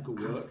your technical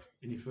work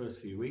in your first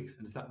few weeks,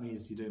 and if that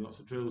means you're doing lots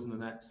of drills in the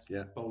nets,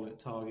 bowling at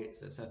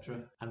targets,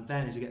 etc. And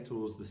then as you get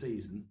towards the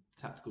season,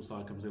 tactical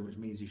side comes in, which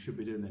means you should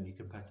be doing then your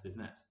competitive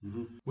nets.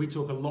 We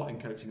talk a lot in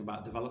coaching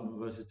about development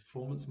versus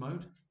performance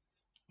mode,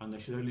 and they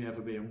should only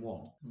ever be in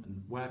one.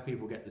 And where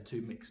people get the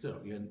two mixed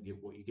up,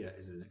 what you get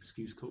is an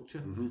excuse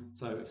culture.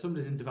 So if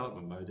somebody's in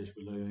development mode, they should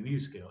be learning a new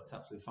skill. It's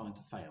absolutely fine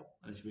to fail,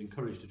 and they should be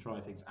encouraged to try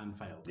things and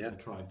fail if they're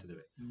trying to do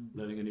it.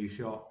 Learning a new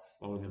shot,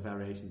 bowling a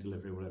variation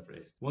delivery, whatever it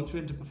is. Once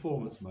you're into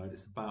performance mode,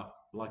 it's about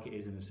like it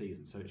is in a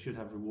season, so it should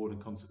have reward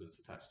and consequence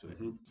attached to it.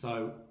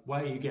 So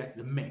where you get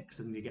the mix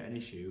and you get an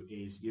issue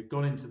is you've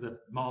gone into the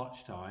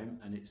March time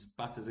and it's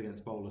batters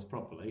against bowlers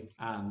properly,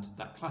 and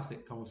that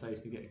classic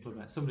conversation you get in club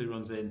net, somebody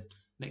runs in,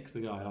 nicks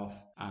the guy off,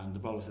 and the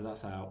bowler says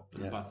that's out,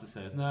 and the batter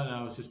says no,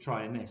 I was just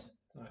trying this.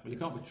 Well, you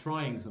can't be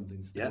trying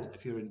something still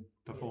if you're in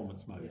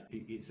performance mode.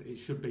 It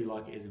should be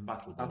like it is in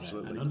battle.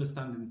 Absolutely. And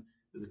understanding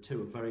that the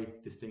two are very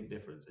distinct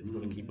different, and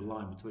you've got to keep a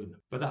line between them.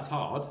 But that's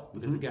hard,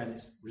 because again,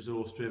 it's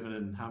resource driven,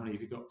 and how many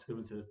have you got to come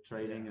into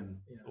training and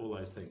all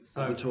those things.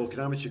 So we're talking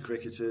amateur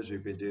cricketers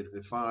who've been doing it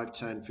for 5,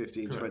 10,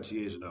 15, 20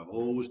 years and have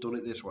always done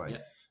it this way.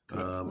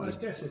 Well, I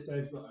guess if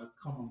they've got a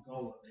common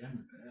goal at the end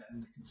of it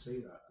and they can see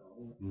that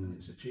goal and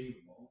it's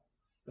achievable,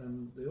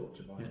 then they ought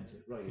to buy into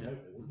it. Right, you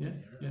hope they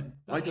wouldn't.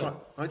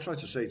 I try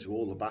to say to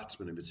all the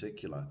batsmen in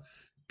particular,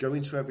 go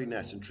into every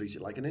net and treat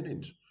it like an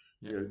innings.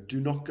 Do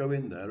not go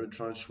in there and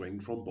try and swing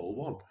from ball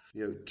one.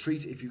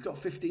 Treat, if you've got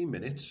 15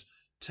 minutes,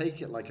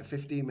 take it like a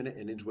 15-minute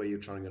innings where you're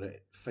trying to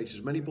face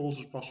as many balls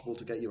as possible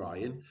to get your eye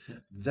in,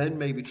 then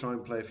maybe try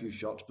and play a few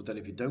shots. But then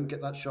if you don't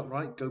get that shot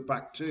right, go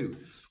back to,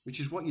 which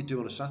is what you'd do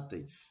on a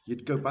Saturday.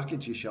 You'd go back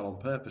into your shell on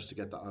purpose to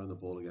get that eye on the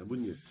ball again,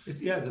 wouldn't you?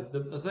 As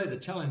I say, the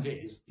challenge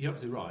is, you're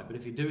absolutely right, but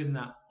if you're doing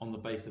that on the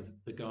base of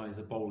the guys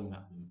that are bowling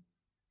at them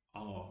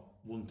are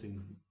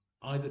wanting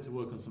either to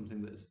work on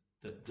something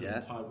that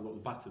doesn't tie with what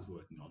the batter's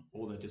working on,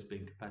 or they're just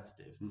being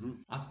competitive,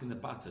 asking the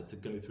batter to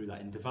go through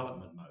that in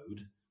development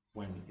mode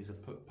when his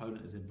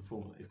opponent is in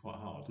performance is quite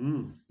hard.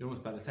 You're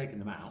almost better taking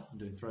them out and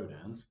doing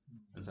throwdowns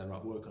and saying,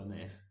 right, work on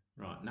this.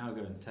 Right, now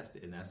go and test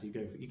it in there. So you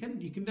go. You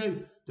can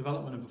do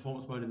development and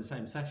performance mode in the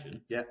same session,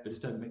 but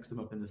just don't mix them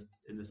up in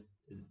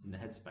the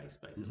headspace,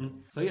 basically.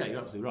 So you're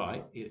absolutely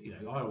right.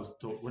 I always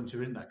talk, once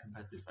you're in that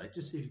competitive phase,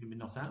 just see if you can be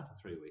knocked out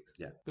for 3 weeks.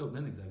 Build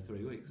innings over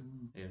 3 weeks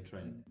in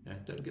training.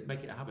 Don't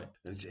make it a habit.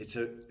 And it's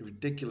a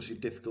ridiculously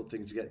difficult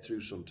thing to get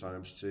through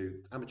sometimes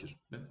to amateurs.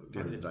 At the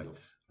end of the day.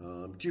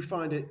 Do you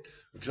find it?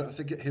 Because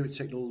I think here at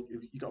Ticknall,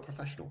 you got a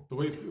professional. But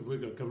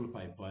we've got a couple of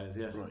paid players,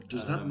 yeah. Right.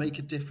 Does that make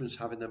a difference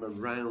having them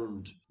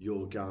around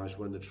your guys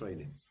when they're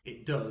training?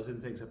 It does,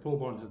 and things. So Paul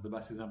Barnes is the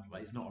best example.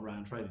 He's not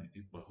around training.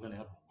 Well, we only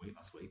had 1 week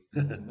last week.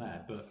 He wasn't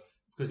there, but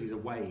because he's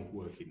away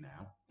working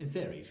now, in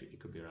theory, he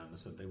could be around on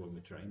Sunday when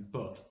we train.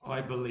 But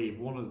I believe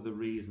one of the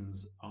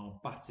reasons our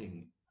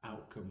batting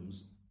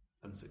outcomes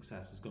and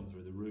success has gone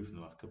through the roof in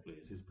the last couple of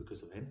years is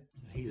because of him.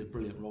 He's a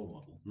brilliant role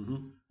model,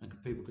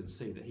 and people can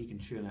see that he can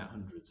churn out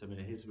hundreds. I mean,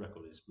 his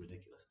record is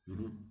ridiculous,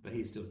 but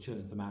he still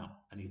churns them out,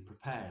 and he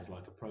prepares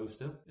like a pro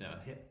still. You know,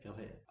 he'll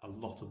hit a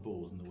lot of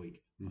balls in the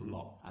week, a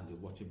lot, and you'll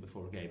watch him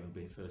before a game.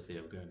 He'll be first here,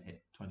 he'll go and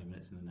hit 20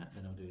 minutes in the net,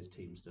 then he'll do his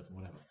team stuff and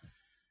whatever.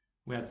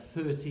 We had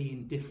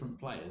 13 different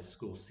players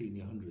score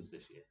senior hundreds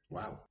this year.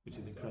 Wow. Which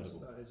is incredible.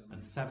 That is and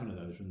 7 of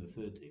those are in the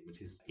third team,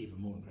 which is even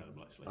more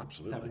incredible, actually.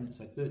 Absolutely.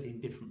 So 13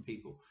 different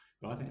people.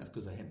 But I think that's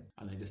because of him.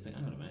 And they just think,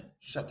 hang on a minute.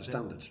 Set the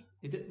standards.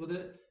 They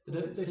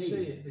see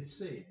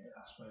it,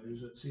 I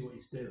suppose, see what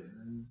he's doing,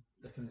 and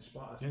they can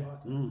aspire to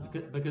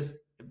that. Because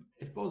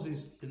if Boz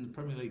is in the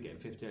Premier League game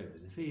 50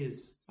 overs, if he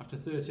is, after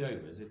 30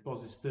 overs, if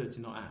Boz is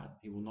 30 not out,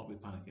 he will not be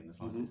panicking the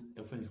slightest.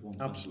 He'll finish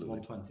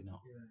 120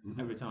 not.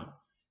 Every time.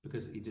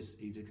 Because he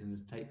can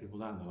just take people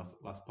down the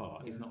last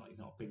part. He's not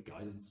a big guy.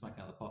 He doesn't smack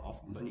out the part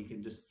often, but he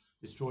can just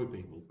destroy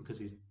people because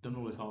he's done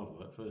all his hard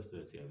work first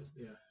 30 overs.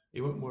 Yeah.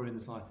 He won't worry in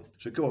the slightest.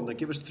 So go on then,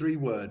 give us 3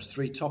 words,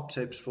 3 top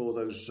tips for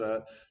those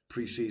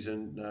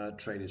pre-season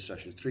training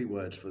sessions. 3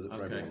 words for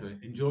everyone. Okay, so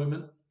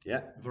enjoyment.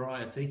 Yeah.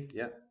 Variety.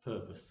 Yeah.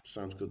 Purpose.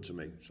 Sounds good to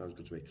me.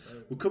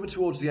 We're coming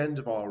towards the end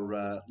of our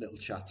little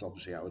chat,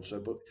 obviously, Howard.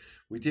 So, but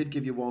we did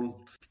give you one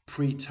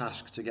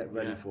pre-task to get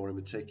ready for in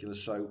particular.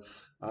 So,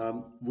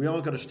 we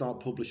are going to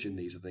start publishing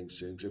these, I think,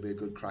 soon. Because it'll be a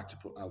good crack to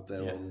put out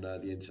there on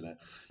the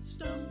internet.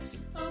 Stumps,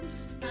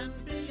 umps,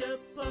 and beer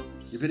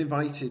pumps. You've been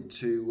invited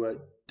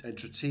to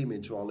enter a team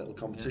into our little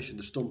competition,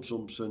 the Stumps,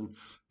 Umps and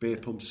Beer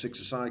Pumps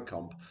 6-a-side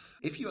comp.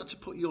 If you had to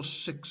put your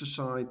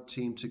 6-a-side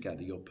team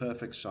together, your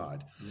perfect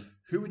side,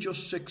 who would your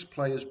 6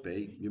 players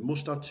be? You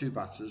must have 2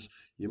 batters,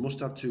 you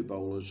must have 2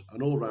 bowlers,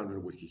 an all-rounder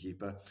and a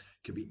wicketkeeper.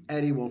 Could be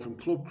anyone from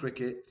club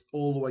cricket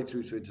all the way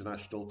through to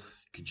international.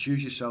 You can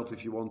choose yourself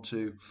if you want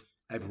to.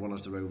 Everyone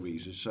has their own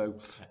reasons. So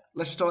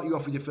let's start you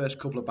off with your first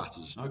couple of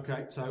batters.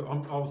 Okay, so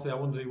obviously I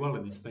want to do well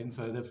in this thing.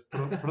 So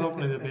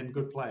predominantly they've been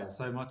good players.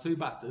 So my 2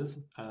 batters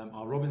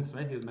are Robin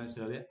Smith, who was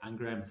mentioned earlier, and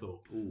Graham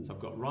Thorpe. Ooh. So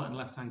I've got right and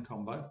left hand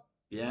combo.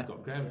 Yeah. I've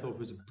got Graham Thorpe,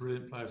 who's a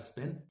brilliant player of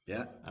spin.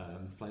 Yeah.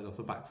 Played off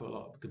the back foot a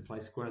lot. Could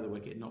play square of the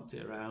wicket, knocked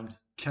it around.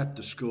 Kept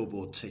the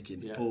scoreboard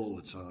ticking all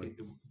the time.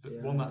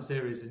 Won that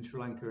series in Sri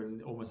Lanka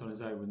and almost on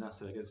his own with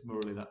Nasser against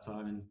Murali that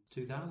time in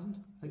 2000,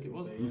 I think it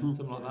was.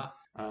 Something like that.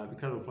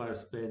 Incredible player of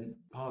spin,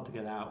 hard to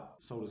get out,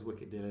 sold his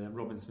wicket dealer. Then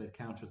Robin Smith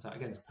counter-attack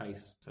against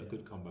pace. So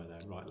good combo there,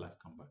 right-left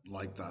combo.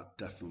 Like that,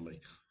 definitely.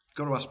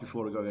 Got to ask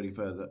before I go any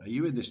further, are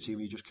you in this team or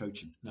are you just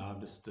coaching? No,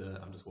 I'm just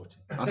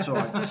watching. That's all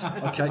right.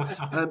 Okay.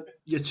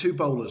 Your 2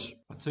 bowlers.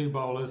 My 2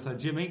 bowlers. So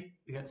Jimmy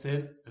gets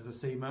in as a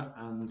seamer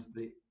and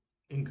the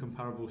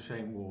incomparable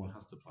Shane Warne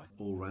has to play.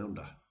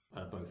 All-rounder.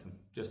 Both of them.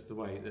 Just the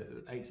way,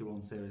 the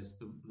 81 series,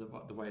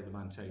 the way the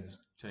man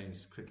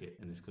changed cricket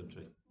in this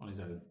country on his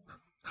own.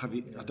 Have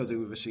you? I don't think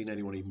we've ever seen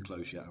anyone even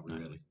close yet, have we,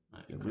 really? No.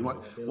 Yeah, we might,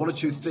 1 or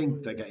 2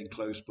 think they're getting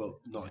close, but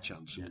not a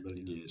chance in a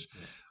million years.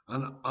 Yeah.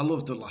 And I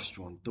love the last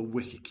one, the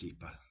wicket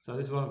keeper. So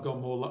this one I've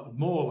gone more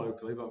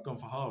locally, but I've gone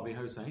for Harvey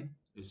Hossain,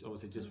 who's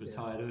obviously just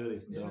retired early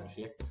from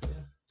Derbyshire. Yeah.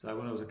 So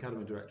when I was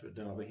academy director at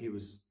Derby, he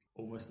was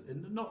almost,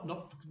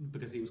 not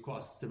because he was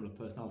quite a similar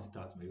personality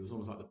type to me, he was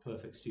almost like the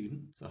perfect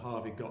student. So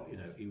Harvey got,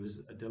 he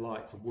was a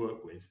delight to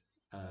work with.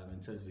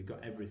 In terms of he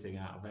got everything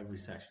out of every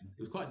session.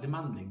 He was quite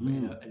demanding,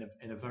 but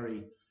in a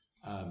very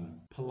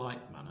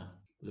polite manner.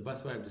 The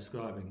best way of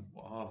describing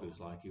what Harvey was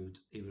like,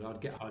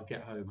 I'd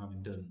get home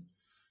having done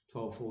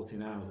 12,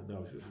 14 hours at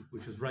Derby,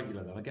 which was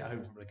regular. Then I'd get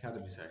home from an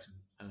academy session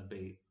and it'd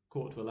be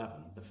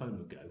 11:15. The phone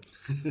would go,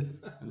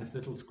 and this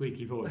little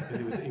squeaky voice,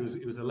 because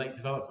he was a late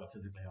developer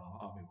physically.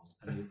 Harvey was,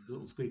 and the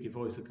little squeaky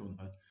voice would come on the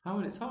phone.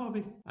 Howard, it's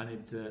Harvey, and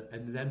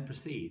and then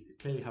proceed.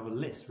 Clearly have a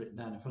list written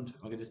down in front of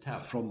him. I could just tell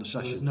from the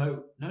session. There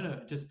was no,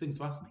 just things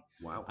to ask me.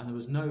 Wow. And there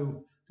was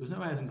no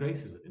airs and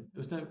graces with him. There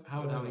was no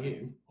Howard, how are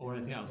you, or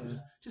anything else. It was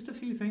just a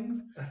few things,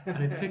 and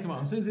he'd tick them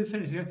up. As soon as he'd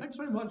finished, he'd go, thanks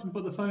very much, and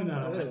put the phone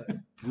down.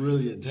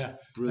 Brilliant. Yeah,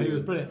 brilliant. He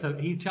was brilliant. So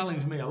he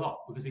challenged me a lot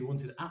because he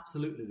wanted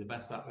absolutely the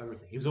best out of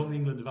everything. He was on the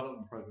England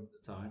development programme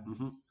at the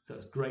time, so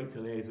it's great to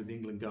liaise with the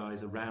England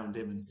guys around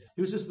him, and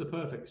he was just the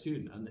perfect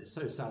student. And it's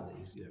so sad that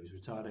he's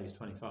retired age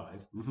 25.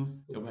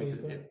 He'll make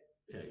it.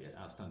 Yeah,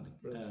 outstanding.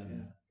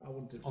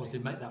 Obviously,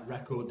 make that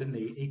record, didn't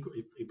he?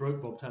 He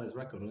broke Bob Taylor's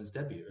record on his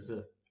debut as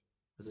a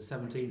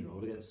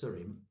 17-year-old against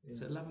Surrey.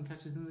 Was it 11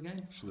 catches in the game?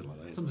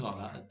 Something like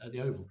that at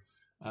the Oval.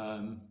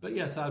 But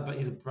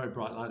he's a very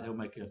bright lad. He'll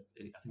make I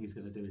think he's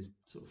going to do his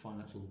sort of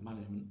financial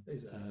management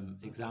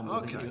exam.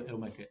 Okay. I think he'll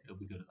make it. He'll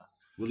be good at that.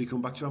 Will he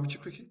come back to amateur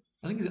cricket?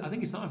 I think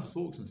he's starting for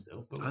Swarkston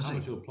still, but how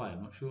much he'll play,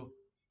 I'm not sure.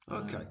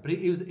 Okay. But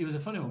he was a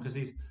funny one because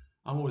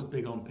I'm always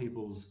big on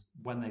people's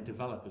when they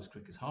develop as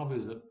cricketers. Harvey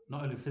was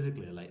not only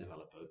physically a late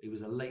developer, he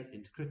was a late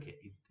into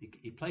cricket.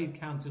 He played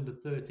county under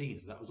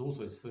 13s, but that was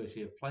also his first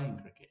year of playing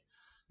cricket.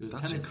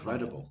 That's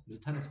incredible. He was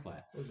a tennis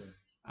player,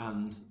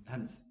 and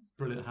hence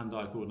brilliant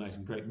hand-eye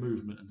coordination, great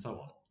movement, and so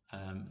on.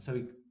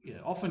 So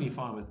often you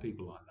find with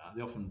people like that,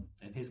 they often,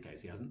 in his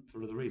case, he hasn't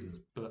for other reasons,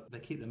 but they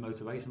keep their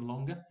motivation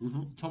longer.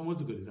 Tom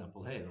Wood's a good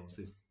example here.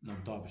 Obviously, he's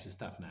not Derbyshire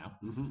staff now.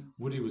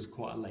 Woody was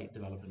quite a late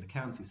developer in the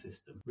county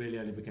system. Really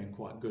only became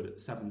quite good at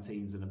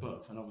 17s and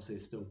above, and obviously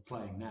is still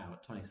playing now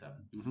at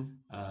 27.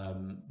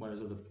 Whereas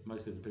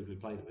most of the people who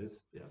played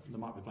with, they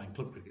might be playing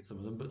club cricket, some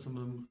of them, but some of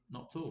them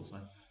not at all. So.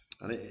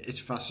 And it's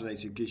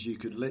fascinating because you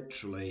could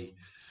literally,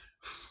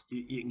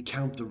 you can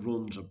count the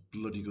runs a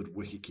bloody good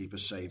wicketkeeper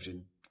saves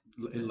in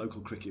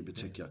local cricket in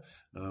particular.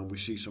 We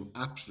see some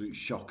absolute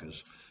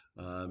shockers.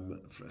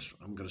 I'm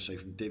going to say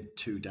from Div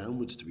 2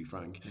 downwards, to be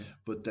frank.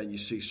 But then you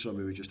see some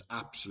who are just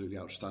absolutely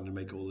outstanding,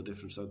 make all the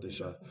difference, don't they?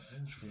 So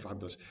it's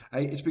fabulous.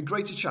 Hey, it's been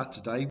great to chat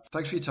today.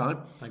 Thanks for your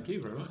time. Thank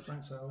you very much.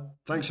 Thanks, Alan.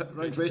 Thanks,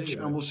 Rich,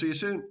 and we'll see you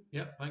soon.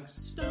 Yeah, thanks.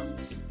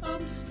 Stumps,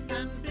 umps,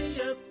 and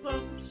beer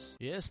pumps.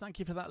 Yes, thank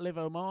you for that, Liv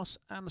O'Mars,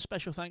 and a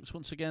special thanks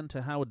once again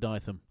to Howard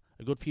Dytham.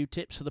 A good few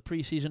tips for the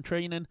pre-season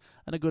training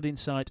and a good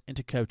insight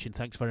into coaching.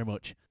 Thanks very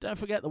much. Don't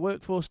forget the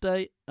Workforce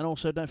Day, and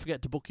also don't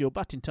forget to book your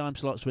batting time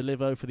slots with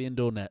Livo for the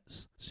indoor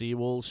nets. See you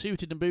all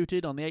suited and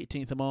booted on the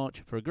 18th of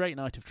March for a great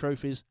night of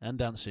trophies and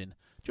dancing.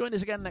 Join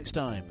us again next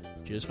time.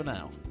 Cheers for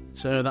now.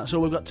 So that's all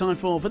we've got time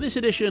for this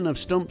edition of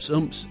Stumps,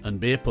 Umps and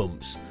Beer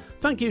Pumps.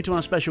 Thank you to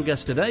our special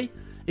guest today.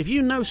 If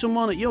you know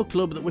someone at your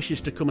club that wishes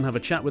to come and have a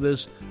chat with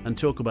us and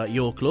talk about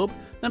your club,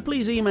 then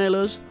please email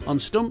us on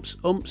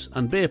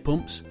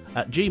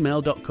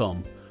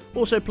stumpsumpsandbeerpumps@gmail.com.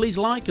 Also, please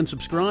like and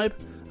subscribe,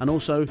 and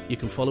also you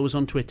can follow us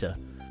on Twitter.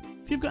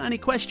 If you've got any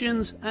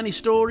questions, any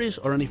stories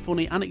or any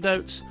funny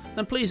anecdotes,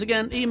 then please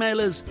again email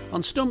us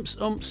on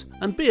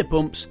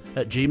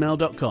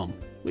stumpsumpsandbeerpumps@gmail.com.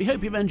 We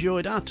hope you've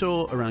enjoyed our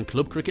tour around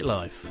club cricket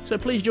life, so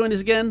please join us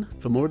again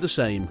for more of the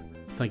same.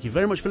 Thank you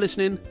very much for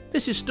listening.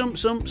 This is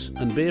Stumps, Umps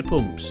and Beer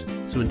Pumps.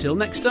 So until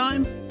next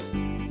time,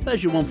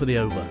 there's your one for the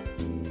over.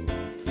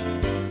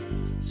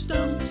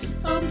 Stumps,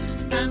 umps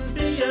and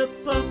beer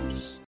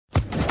pumps.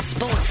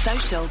 Sports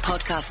Social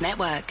Podcast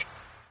Network.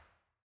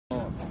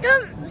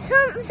 Stumps,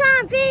 umps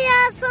and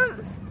beer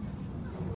pumps.